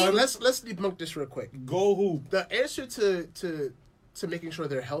So game. let's debunk this real quick. Go hoop. The answer to making sure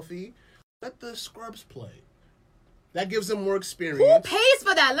they're healthy, let the scrubs play. That gives them more experience. Who pays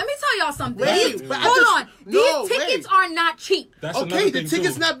for that? Let me tell y'all something. Wait, These- but I hold just- on. no, These tickets wait. are not cheap. That's another Okay, the thing,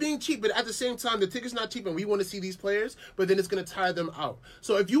 ticket's too. not being cheap, but at the same time, the ticket's not cheap, and we want to see these players. But then it's going to tire them out.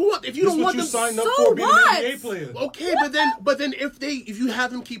 So if you This don't what want you them, signed up So for being what? an NBA player. okay, but then if you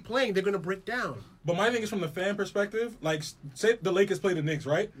have them keep playing, they're going to break down. But my thing is from the fan perspective. Like, say the Lakers play the Knicks,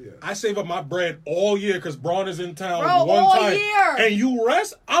 right? Yeah. I save up my bread all year because Braun is in town Bro, one all time, year. and you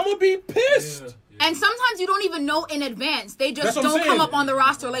rest. I'm gonna be pissed. And sometimes you don't even know in advance. They just That's what I'm don't come saying. up on the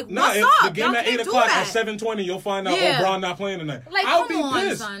roster. Like, Nah, what's if up? the game Y'all at can't 8 do o'clock that. at 7:20, you'll find out. Yeah. Oh, Braun not playing tonight. Like, I'll come be on,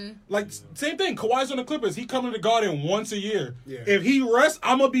 pissed. son. Like same thing. Kawhi's on the Clippers. He coming to the Garden once a year. Yeah. If he rests,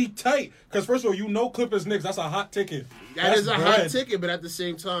 I'm gonna be tight. Because first of all, Clippers Knicks. That's a hot ticket. That is a hot bread. ticket, but at the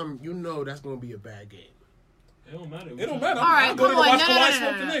same time, that's going to be a bad game. It don't matter. It don't matter. All right, I'll go come to on. watch No, Kawhi no,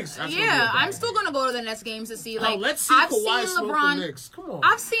 smoke no, the no. Knicks. That's gonna be a Yeah, bad I'm game. still gonna go to the next games to see. Oh, Like, let's see I've Kawhi seen smoke the LeBron. Knicks. Come on.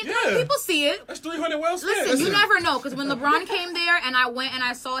 I've seen Yeah. people see it. That's 300 well spent. Listen, you never know, because when LeBron came there and I went and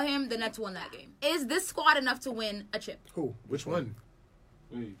I saw him, the Nets won that game. Is this squad enough to win a chip? Who? Which one?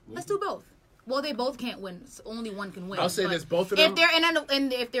 Wait, Let's do both. Well, they both can't win. Only one can win. I'll say But this, both of them-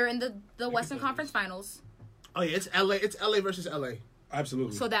 If they're in the Western Conference Finals, Oh yeah, it's LA. It's LA versus LA.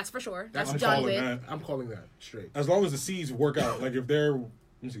 Absolutely. so that's for sure. That's I'm done calling with. that. I'm calling that straight. As long as the seeds work out, like if they're, let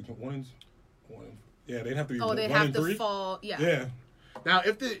me see, one, yeah, they'd have to be. Oh, they 1 have and to 3. fall. Yeah. Yeah. Now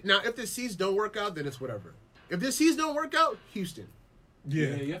if the seeds don't work out, then it's whatever. If the seeds don't work out, Houston.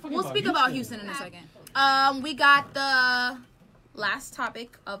 Yeah. We'll speak about Houston in a second. We got the last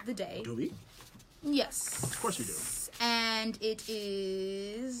topic of the day. Do we? Yes. Of course we do. And it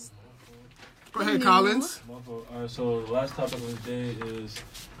is. Go ahead, Collins. All right, so the last topic of the day is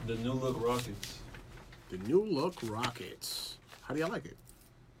the new look Rockets. The new look Rockets. How do y'all like it?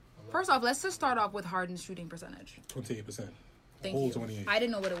 First off, let's just start off with Harden's shooting percentage. 28%. Thank Whole you. 28. I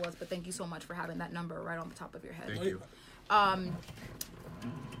didn't know what it was, but thank you so much for having that number right on the top of your head. Thank you.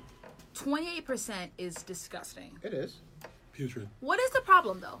 28% is disgusting. It is. Putrid. What is the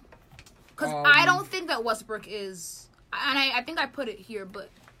problem though? Because I don't think that Westbrook is, and I think I put it here, but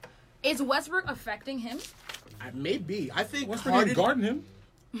is Westbrook affecting him? Maybe. I think Westbrook Harden. ain't guarding him.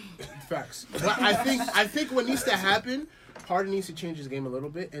 Facts. But I think what needs to happen, Harden needs to change his game a little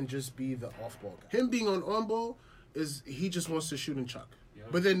bit and just be the off-ball guy. Him being on ball is he just wants to shoot and chuck. Yeah.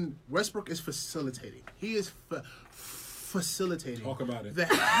 But then Westbrook is facilitating. He is facilitating. Talk about it. The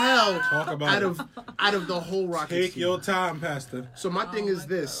hell Talk about out of the whole Rockets Take team. your time, Pastor. So my thing is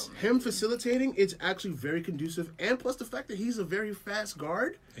this: him facilitating, it's actually very conducive, and plus the fact that he's a very fast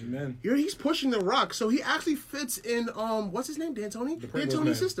guard. Amen. He's pushing the rock, so he actually fits in. What's his name? D'Antoni. Pringles D'Antoni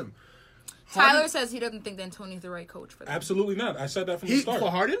man. system. Tyler Harden- says he doesn't think D'Antoni's the right coach for that. Absolutely not. I said that from the He start. for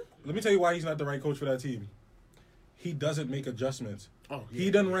Harden. Let me tell you why he's not the right coach for that team. He doesn't make adjustments. Oh, He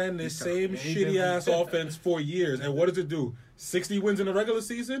yeah. done ran this same shitty ass offense for years. And what does it do? 60 wins in the regular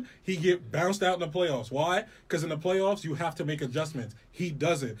season, he get bounced out in the playoffs. Why? Because in the playoffs, you have to make adjustments. He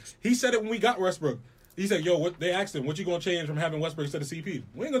doesn't. He said it when we got Westbrook. He said, yo, what they asked him, what you going to change from having Westbrook instead of CP?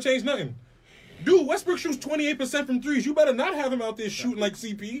 We ain't going to change nothing. Dude, Westbrook shoots 28% from threes. You better not have him out there shooting like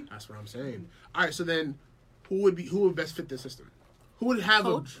CP. That's what I'm saying. All right, so then who would best fit this system? Who would have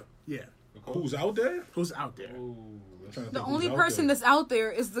Coach? Who's out there? Who's out there? Trying to The think only who's out person there. that's out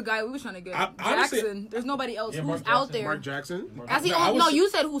there is the guy we were trying to get. honestly- Jackson. There's nobody else Yeah, who's Mark out Jackson. there. Mark Jackson. As the No, I only, would no, say- you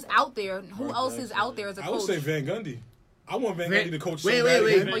said who's out there. Who Mark else is Jackson. out there as a I would coach? say Van Gundy. I want Van Van- Gundy to coach wait, so wait, bad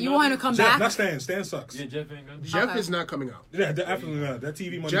wait. again. Or you want him to come Jeff, back? not Stan. Stan sucks. Yeah, Jeff Van Gundy. Jeff Okay. is not coming out. Yeah, definitely not. That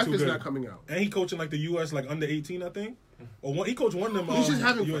TV money Jeff too is good. not coming out. And he coaching like the U.S. like under 18, I think. Or one, he coached one of them. He's just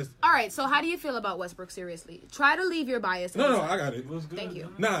having US. fun. All right, so how do you feel about Westbrook? Seriously, try to leave your bias. No, aside. I got it. It was good. Thank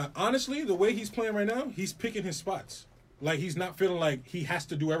you. Nah, honestly, the way he's playing right now, he's picking his spots. Like he's not feeling like he has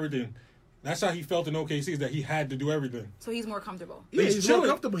to do everything. That's how he felt in OKC, is that he had to do everything. So he's more comfortable. Yeah, He's he's more chilling.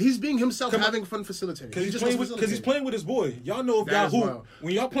 comfortable. He's being himself, Come on. having fun facilitating. Because He he's just playing wants with to because he's facilitate. playing with his boy. Y'all know if That y'all as hoop. well.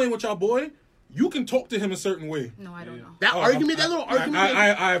 When y'all playing with y'all boy, you can talk to him a certain way. No, I don't know. That argument, that little argument.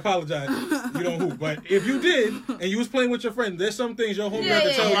 I apologize. You don't hoop, but if you did and you was playing with your friend, there's some things your homie Yeah, have to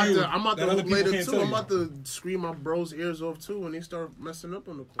yeah, tell yeah. you. I'm about that to other hoop people later can't too. tell I'm you. about to scream my bros' ears off too when they start messing up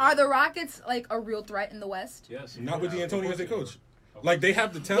on the court. Are the Rockets like a real threat in the West? Yes. Not with Yeah, D'Antoni of as a course coach. Like they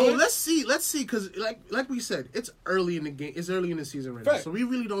have the Well, talent. let's see, because like we said, it's early in the game. It's early in the season right now, Fact. so we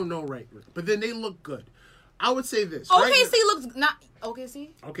really don't know right. But then they look good. I would say this. OKC right looks not OKC.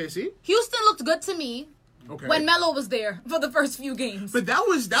 now- Okay, see. Houston looked good to me Okay. when Melo was there for the first few games. But that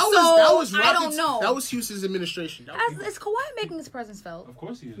was So, Rockets, I don't know. That was Houston's administration. That was- Is Kawhi making his presence felt? Of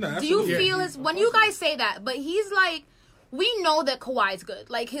course he is. Nah, Do you absolutely. feel his when you guys say that? But he's like, we know that Kawhi's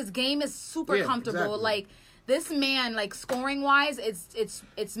good. Like his game is super Yeah, comfortable. exactly. Like this man, like scoring wise,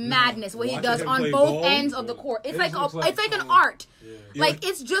 it's madness what he watching does him on play both ball, ends of the court. It's It like looks it's like an like, art. Yeah. Like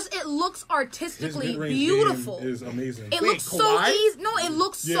it's just it looks His artistically mid-range beautiful. game is amazing. It Wait, looks so Kawhi? easy. No, it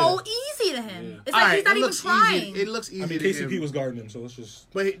looks so Yeah. easy to him. Yeah. It's All like right, he's not it even looks trying. Easy. It looks easy. I mean, to KCP him. was guarding him, so let's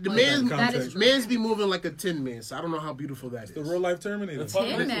just But the That man's is true. man's be moving like a tin man, so I don't know how beautiful that is. the real life Terminator. The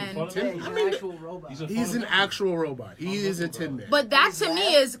Tin Man. Yeah, he's an actual robot. He's an actual robot. He is a tin man. But that to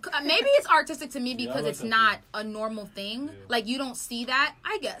me is maybe it's artistic to me I because like it's that not a normal thing. Like you don't see that.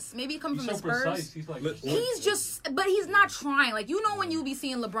 I guess maybe it comes He's from so the Spurs. precise. He's like. He's just, but he's not trying. Like you know when you be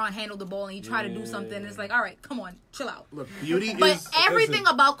seeing LeBron handle the ball and he try to do something, and it's like, all right, come on, chill out. Look, beauty But is everything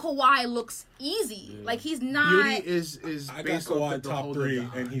about Kawhi looks easy. Like he's not. beauty is I got based off Kawhi the top whole 3, design.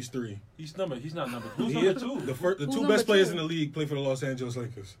 and he's 3. He's not number. Who's He number is 2? the Who's two number best players 2? in the league play for the Los Angeles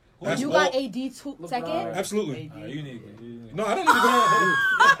Lakers. That's You all. got AD second. Absolutely. You need. No, I don't need to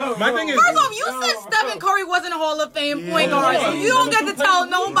go. My thing is, First off, you said Stephen Curry wasn't a Hall of Fame point Yeah. guard, so you don't get to tell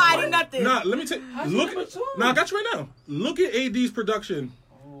nobody nothing. nah, let me tell you. Look, number 2? nah, I got you right now. Look at AD's production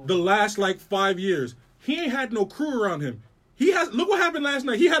the last like 5 years. He ain't had no crew around him. Look what happened last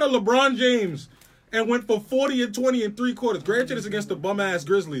night. He had a LeBron James and went for 40 and 20 in 3 quarters. Granted, it's against the bum-ass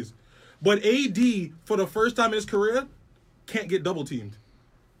Grizzlies. But AD, for the first time in his career, can't get double-teamed.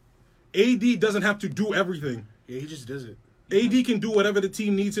 AD doesn't have to do everything. Yeah, he just does it. AD can do whatever the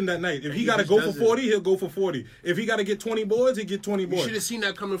team needs him that night. If he got to go for 40, he'll go for 40. If he got to get 20 boards, he'll get 20 boards. You should have seen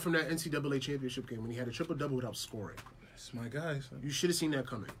that coming from that NCAA championship game when he had a triple-double without scoring. That's my guy, son. You should have seen that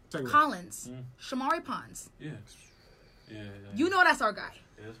coming. Collins, Shamari Pons. Yeah. You know that's our guy.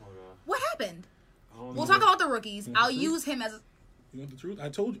 Yeah, that's my guy. What happened? I don't We'll know. talk about the rookies. I'll use him as. You want the truth? I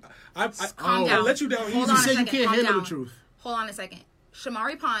told you. I Calm down. let you down. Hold easy. on You a said you second, can't calm handle down. the truth. Hold on a second.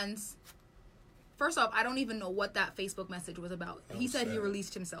 Shamari Pons. First off, I don't even know what that Facebook message was about. He said he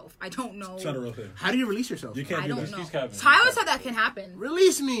released himself. I don't know. It's not a real thing. How do you release yourself? You can't I do don't that. know. He's Kevin. Tyler said that can happen.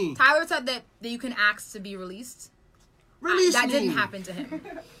 Release me. Tyler said that you can ask to be released. Release That me. didn't happen to him.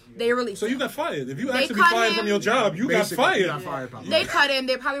 They released So you him. got fired. If you They asked to be cut fired him. from your job, you Basically, got fired. you got fired, probably. They cut him.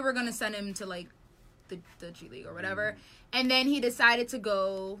 They probably were going to send him to like the G League or whatever. And then he decided to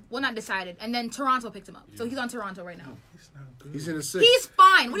go. Well, not decided. And then Toronto picked him up. So he's on Toronto right now. He's in the six. He's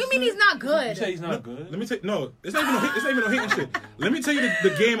fine. What do you mean he's not You good? say he's not good? Let me tell you, no, it's not even no hating shit. Let me tell you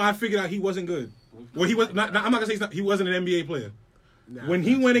the game I figured out he wasn't good. Well, he was not. I'm not gonna say he wasn't an NBA player. Nah, When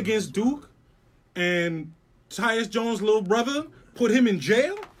he went against Duke, and Tyus Jones' little brother put him in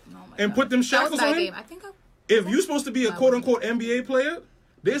jail Oh my and God. put them That was shackles that on him. game. I think If you're supposed to be a quote unquote NBA player,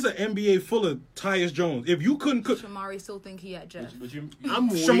 there's an NBA full of Tyus Jones. If you couldn't cook. Shamari still think he had Jeff. But you, I'm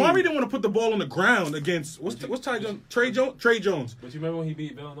Shamari weak. didn't want to put the ball on the ground against what's Ty Jones? Trey Jones. but you remember when he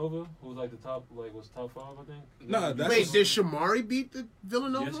beat Villanova, who was like the top, like was top 5, I think. Nah, that's Wait, did Shamari beat the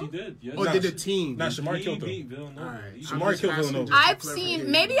Villanova? Yes, he did. Yes. Or Nah, did the team? Nah, Shamari he killed him. beat Villanova. Alright. He- Shamari I'm just killed asking Villanova. just I've for seen.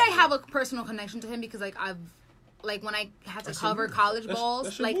 clarification. Maybe I have a personal connection to him because like when I had to cover college That's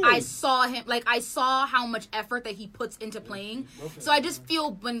balls, your like boy. I saw him, like I saw how much effort that he puts into playing. So I just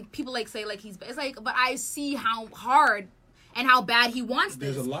feel when people like say like it's like, but I see how hard and how bad he wants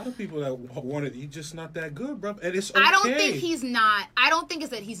this. There's a lot of people that want it. He's just not that good, bro. And it's okay. I don't think he's not. I don't think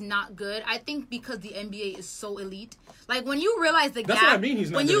it's that he's not good. I think because the NBA is so elite. Like when you realize the That's gap. what I mean, he's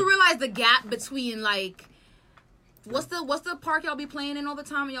not when good. you realize the gap between like, what's the park y'all be playing in all the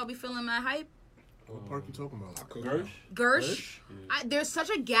time and y'all be feeling that hype? What park you talking about? Gersh? Gersh. There's such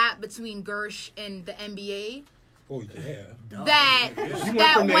a gap between Gersh and the NBA Oh yeah. that You went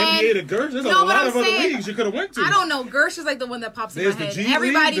that from the when NBA to Gersh. There's No, a but lot I'm of other saying- leagues you could have went to. I don't know. Gersh is like the one that pops There's in my the head. G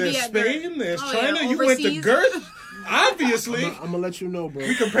Everybody League, be there's at Gersh. Spain, there's Oh, China. yeah, You went to overseas. Gersh. Obviously, I'm gonna let you know, bro.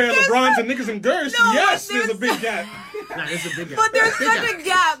 we compare LeBron to niggas in Gersh. No, Yes, but there's a there's- big gap. Nah, it's a big gap. But there's Big such a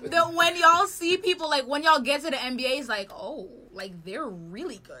gap that when y'all see people, like when y'all get to the NBA, it's like, oh, like they're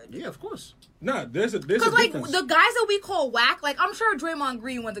really good. Yeah, of course. Nah, there's a Because like difference. the guys that we call whack, like I'm sure Draymond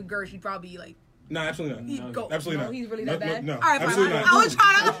Green went to Gersh, he'd probably like Nah, absolutely he'd not. go. Absolutely no, not. he's really No, that bad. no, All right, fine. absolutely I not. was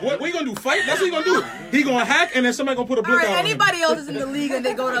trying to. What we gonna do? Fight? That's what he gonna do. He gonna hack, and then somebody gonna put a All blick right, out on him. anybody else is in the league and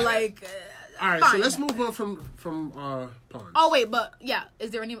they go to like. All right, so Fine. let's move on from Pons. Oh wait, but yeah, is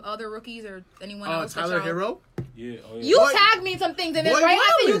there any other rookies or anyone else? that Tyler y'all- Hero. Yeah, oh yeah. You Boy- tagged me in some things, and then Boy, right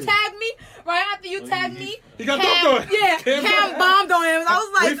after you really? tagged me, He got Cam, dunked on. yeah, Cam Cam bombed on him. I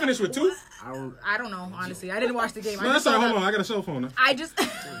was We like, finished with 2. I don't know, honestly. I didn't watch the game. No, that's all right. Hold on, I got a cell phone. I just,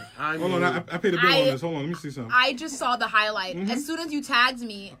 Hold on, I paid a bill on this. Hold on, let me see something. I just saw the highlight. Mm-hmm. As soon as you tagged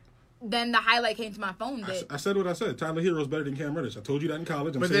me, then the highlight came to my phone. That I said what I said. Tyler Hero's better than Cam Reddish. I told you that in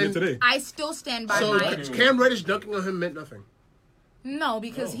college. I'm But saying it then- today. I still stand by So my Cam Reddish dunking on him meant nothing. no,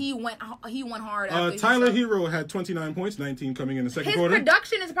 because he went hard. After he Tyler shot. Hero had 29 points, 19 coming in the second His quarter.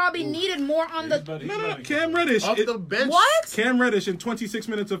 production is probably needed more on He's the. better- No, he's no, better- Cam Reddish. Off the bench. What? Cam Reddish in 26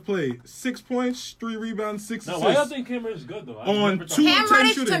 minutes of play. 6 points, 3 rebounds, 6 Now, why y'all assists. think Cameron is good though? I On remember two- talking- Cam 10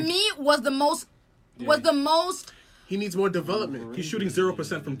 Reddish to shooting. me was the most. He needs more development. He's shooting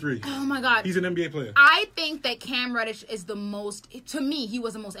 0% from 3. Oh my god. He's an NBA player. I think that Cam Reddish is the most. To me, he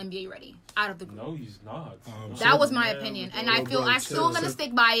was the most NBA ready out of the group. No, he's not. That was my Yeah, opinion, bro. and I feel bro, I'm chill. still gonna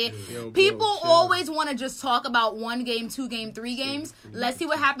stick by it. Yo, bro, People chill. always want to just talk about 1 game, 2 game, 3 games. Let's see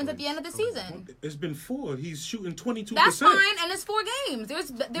what happens at the end of the season. It's been 4. He's shooting 22%. That's fine, and it's 4 games. There's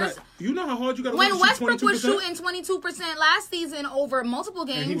You know how hard you got to when shoot Westbrook 22%? was shooting 22% last season over multiple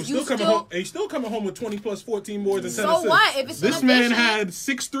games. And he was you still coming home. He's still coming home with 20 plus 14 boards and 10 So assists. what? If it's This man inefficient- had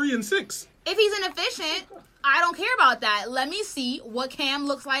 6, 3, and 6. if he's inefficient, I don't care about that. Let me see what Cam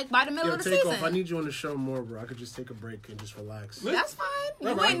looks like by the middle Yo, of the Takeoff, season. I need you on the show more, bro. I could just take a break and just relax. That's fine.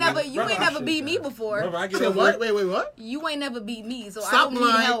 You Brother, ain't never appreciate beat me that. before. Brother, I get Say over what? it. Wait, what? You ain't never beat me, so I Stop don't need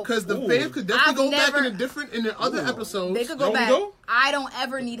lying, help. because the Ooh. fans could definitely I've go back never- in the other episodes. They could go Don't back. go? I don't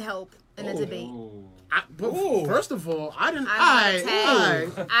ever need help in a debate. But Ooh. first of all, I didn't. I don't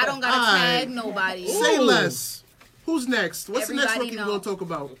gotta tag. I don't gotta Aye. tag nobody. Say Ooh. less. Who's next? What's the next Everybody rookie we're know. gonna talk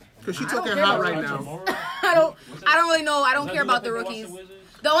about? Because she I don't talking care hot about right now. I don't really know. I don't care about the rookies.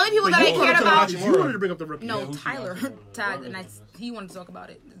 The only people that I cared about. You wanted to bring up the rookie. No, Tyler tagged, and he wanted to talk about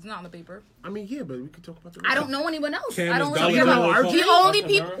it. It's not on the paper. I mean, yeah, but we could talk about the rookie. I don't know anyone else. Cam I don't is really care Dollar about General the only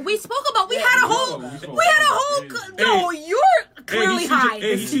people we spoke about. We had a whole. No, you're clearly high.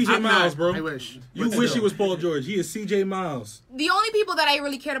 Hey, he's CJ I'm Miles, not. bro. I wish. You But wish still. he was Paul George. He is CJ Miles. The only people that I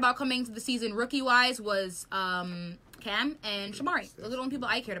really cared about coming to the season rookie wise was Cam and Shamari. Those are the only people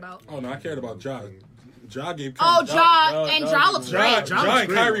I cared about. Oh no, I cared about Ja. Ja gave. Oh, Ja and Ja Ja looks Ja, great. Ja and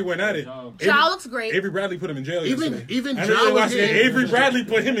Kyrie went at it. Ja looks great. Avery Bradley put him in jail Even yesterday. even I know Ja you was watched it. here. Avery Bradley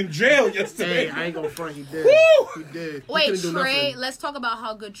put him in jail yesterday. Hey, I ain't gonna front. He did. Woo! He did. He Wait, couldn't do Trey. nothing. Let's talk about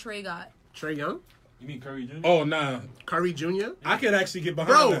how good Trey got. Trey Young, You mean Curry Jr.? Oh nah, Curry Jr. I could actually get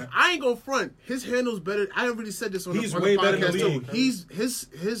behind Bro, that. I ain't gonna front. His handle's better. I already said this on He's the, on way the better podcast than too. Lee.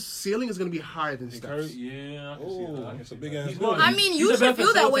 His ceiling is gonna be higher than Curry, Steph's. yeah, I can see Oh, that. I can it's see a big that. ass He's goal. not- I mean, he's you a should better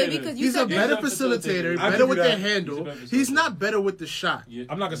feel that way facilitator. because you He's a said better He's a facilitator, facilitator. I better give with you the that. handle. He's a better He's not facilitator. better with the shot. Yeah.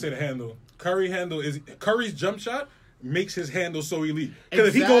 I'm not gonna say the handle. Curry's jump shot makes his handle so elite. Because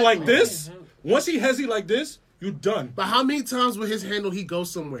if he go like Exactly. this, once he hesi like this, you done. But how many times with his handle he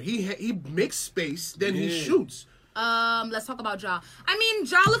goes somewhere? He makes space, then he Yeah. shoots. Let's talk about Ja. I mean,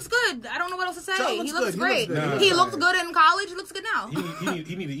 Ja looks good. I don't know what else to say. Ja He looks looks good. He great. looks good. He looked good in college. He looks good now.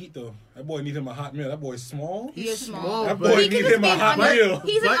 He need to eat though. That boy need him a hot meal. That boy's small. He is small. small, That but boy He can need just him be a an hot under- meal.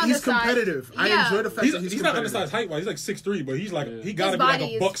 He's an But he's undersized. competitive. I Yeah. enjoy the fact He's, that he's he's not competitive. undersized height wise. He's like 6'3", but he's like Yeah. he gotta His be like body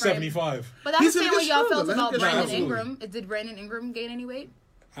a is buck framed. 75. But that's He's the a same good way y'all shooter. felt Let him about get Brandon shots. Ingram. Did Brandon Ingram gain any weight?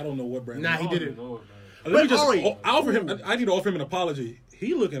 I don't know what Brandon. Nah, he I don't didn't. even know, man. Let me But just Ori- offer him. I need to offer him an apology.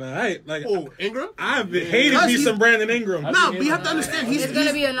 He looking alright. Like Oh, Ingram? I've hated Because me he- some Brandon Ingram. No, but you have to understand he's It's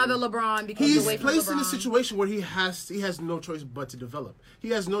gonna be another LeBron because he's away from placed in a LeBron. situation where he has no choice but to develop. He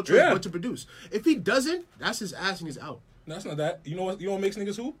has no choice Yeah. but to produce. If he doesn't, that's his ass and he's out. No, that's not that. You know what? You know what makes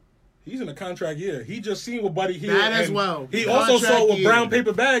niggas hoop? He's in a contract year. He just seen what Buddy Hield. That as and well. He Contract also saw what year. Brown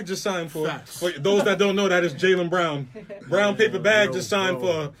Paper Bag just signed for. Facts. For those that don't know, that is Jaylen Brown. Brown Paper Bag just signed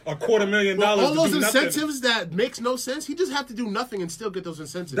for $250,000 Well, all to those do nothing. incentives that makes no sense, he just have to do nothing and still get those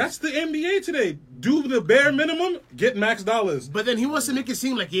incentives. That's the NBA today. Do the bare minimum, get max dollars. But then he wants to make it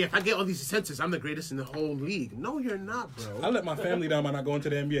seem like, yeah, if I get all these incentives, I'm the greatest in the whole league. No, you're not, I bro. let my family down by not going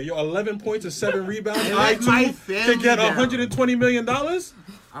to the NBA. Yo, 11 points and 7 rebounds. I I let my too family to get down. $120 million.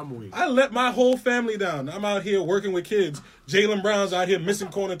 I'm weak. I let my whole family down. I'm out here working with kids. Jaylen Brown's out here missing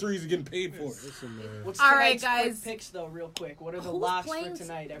corner threes and getting paid for it. What's All right, tonight's quick guys. picks though, real quick? What are the Who's locks playing for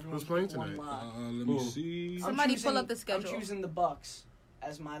tonight? Everyone's Who's playing pick one tonight? lock. Let me see. I'm Somebody choosing- pull up the schedule. I'm choosing the Bucks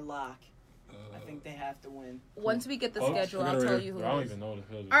as my lock. I think they have to win. Once we get the Oh, schedule, I I'll got it tell right. you who Bro, I don't it is. even know the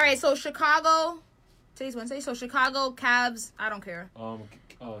field. All right, so Chicago. Today's Wednesday, so Chicago, Cavs. I don't care. Yeah,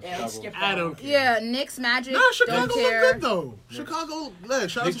 Chicago. let's skip I that. don't care. Yeah, Knicks, Magic. Nah, Chicago don't look care. good though. Chicago, yeah,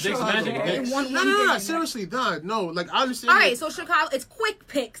 shout out to Knicks, Chicago. Magic, Knicks. No, seriously, no, like I understand. All right, so Chicago. It's quick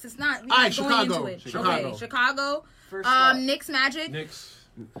picks. It's not. We're All not right, going Chicago. into it. Chicago. Okay, Chicago. First up. Knicks, Magic. Knicks.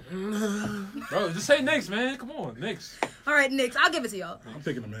 Bro, just say Knicks, man. Come on, Knicks. All right, Knicks. I'll give it to y'all. I'm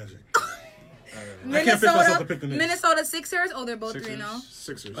picking the Magic. Minnesota, can't pick myself to pick the Knicks. Minnesota Sixers. Oh, they're both Sixers. 3-0.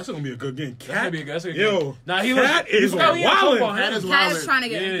 Sixers. That's gonna be a good game. That's gonna be a good. That's a good Yo, game. Nah, he Cat was. is forgot we had wildin'. football, Cat is huh? Cat is wildin'. trying to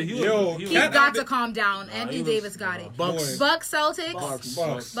get Yeah, him. he Yo, was. He's Cat- got to calm down. Anthony he was- Davis got it. Bucks. Bucks, Celtics.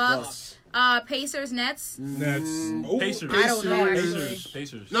 Bucks. Bucks. Pacers, Nets. Nets. Ooh. Pacers. I don't know. Pacers. Actually.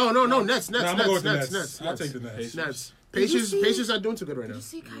 Pacers. No, Nets. Nah, I'm gonna go with the Nets. Nets. I'll take the Nets. Nets. Did you Pacers. see- Pacers not doing too good right Did now. you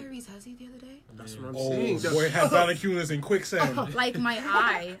see Kyrie's hussy the other day? That's what I'm Oh, saying. boy, had Valanciunas in quicksand. Like my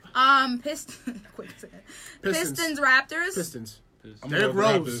eye. Pistons, Raptors. Pistons. I'm Derrick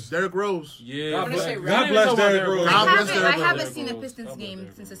gonna go with Rose. Raptors. Derrick Rose. Yeah. God gonna say bless, Raptors. God bless Derrick Rose. God bless I Derrick Rose. haven't seen a Pistons game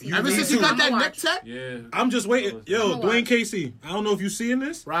since the season. Ever Me since he too. got I'ma that neck watch. tech, Yeah. I'm just waiting. Yo, I'ma Dwayne watch. Casey. I don't know if you seeing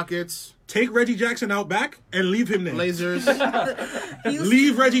this. Rockets, Take Reggie Jackson out back and leave him there. Blazers.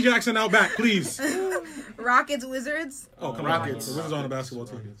 Leave Reggie Jackson out back, please. Rockets, Wizards. Oh, come Rockets. on. This is on the basketball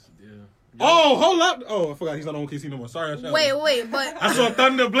team. Yeah. Oh, hold up. Oh, I forgot he's not on KC no more. Sorry. Wait, but I saw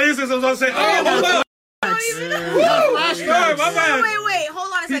Thunder Blazers. I was going to say, oh, hold up. Sorry, my bad. wait.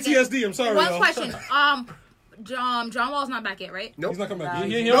 Hold on a second. PTSD. I'm sorry, One y'all. question. John Wall's not back yet, right? Nope. He's not coming back.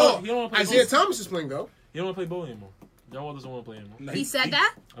 He He, don't No, want to play Isaiah ball. Thomas is playing though. He don't want to play ball anymore. John Wall doesn't want to play anymore. He said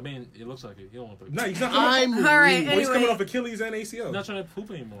that? I mean, it looks like it. He don't want to play. No, he's not coming. I'm All right, Well, he's coming anyway. off Achilles and He's ACL. not trying to hoop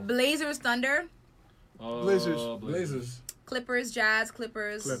anymore. Blazers, Thunder. Blazers. Blazers. Clippers, Jazz,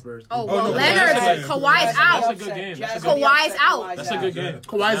 Clippers. Clippers. Oh, Oh, well, no, Leonard, Jazz. Kawhi's That's out. a good game. That's a Jazz good will be Kawhi's upset. out. That's a good game.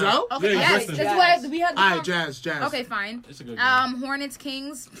 Kawhi's out. Okay, Yeah, yes. he's That's resting. what we had. All right, Jazz. Okay, fine. It's a good game. Hornets,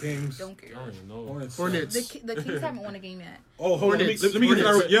 Kings. Kings. Don't care. I don't even know. Hornets. Hornets. The Kings haven't won a game yet. Oh, hold on. Let Hornets. me get that.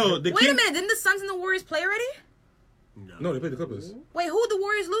 Hornets. Yo, the Wait a King. minute, didn't the Suns and the Warriors play already? No, they played the Clippers. Wait, who'd the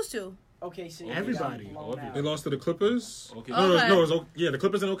Warriors lose to? Okay, so Everybody. They lost to the Clippers. Okay. Okay. No, it was, the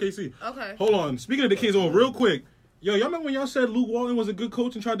Clippers and OKC. Okay. Hold on. Speaking of the Kings, real quick. Yo, y'all remember when y'all said Luke Walton was a good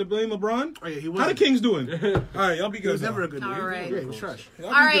coach and tried to blame LeBron? Oh, yeah, he was. How the Kings doing? All right, y'all be He good. was now. never a good All nigga. right. Yeah, he was trash. Y'all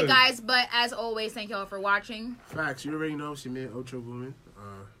All be right, good. guys. But as always, thank y'all for watching. Facts. You already know. It's your man, Ocho Boomin.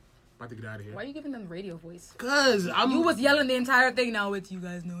 About to get out of here. Why are you giving them radio voice? Cause You was yelling the entire thing. Now it's you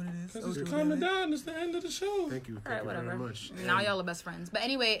guys know what it is. It's calming down. It's the end of the show. Thank you. All Thank right, you whatever. very much. Now y'all are best friends. But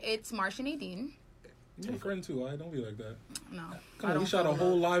anyway, it's Marcia Nadine. You my friend too. I don't be like that. No. Come on, we shot a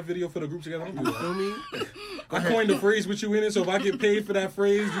whole live video for the group together. Don't do You that. feel me? I coined the phrase with you in it, so if I get paid for that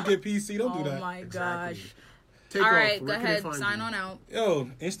phrase, you get PC. Don't do Oh that. my Exactly. gosh. Take All off. right, Where go can they ahead. find Sign you? on out. Yo,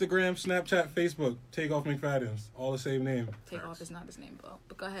 Instagram, Snapchat, Facebook, Takeoff McFadden's. All the same name. Takeoff is not his name, though.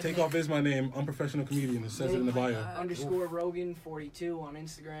 But go ahead. Takeoff is my name. Unprofessional comedian. It says it in the bio. _Rogan 42 on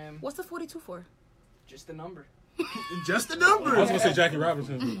Instagram. What's the 42 for? Just the number. Just the I was number. gonna say Jackie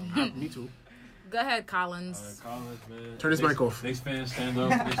Robinson. Me too. Go ahead, Collins. Collins, man. Turn his mic off. Knicks fans stand up.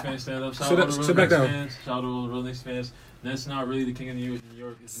 Knicks fans stand up. Shout Sit out to the sit real back Knicks down. fans. Shout out to all the real Knicks fans. That's not really the king of New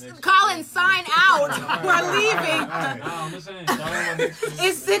York. It's Knicks. Collins, sign out. We're leaving. Nah, I'm just saying. Shout out to my Knicks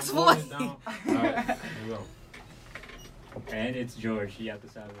fans. It's 6:40. All right, here we go. And it's George. Ya tú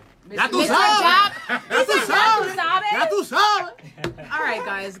sabes. Ya tú Mr. sabes. Jack. Ya tú sabes. Ya tú sabes. All right,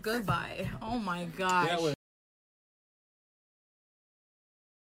 guys. Goodbye. Oh my gosh. Yeah,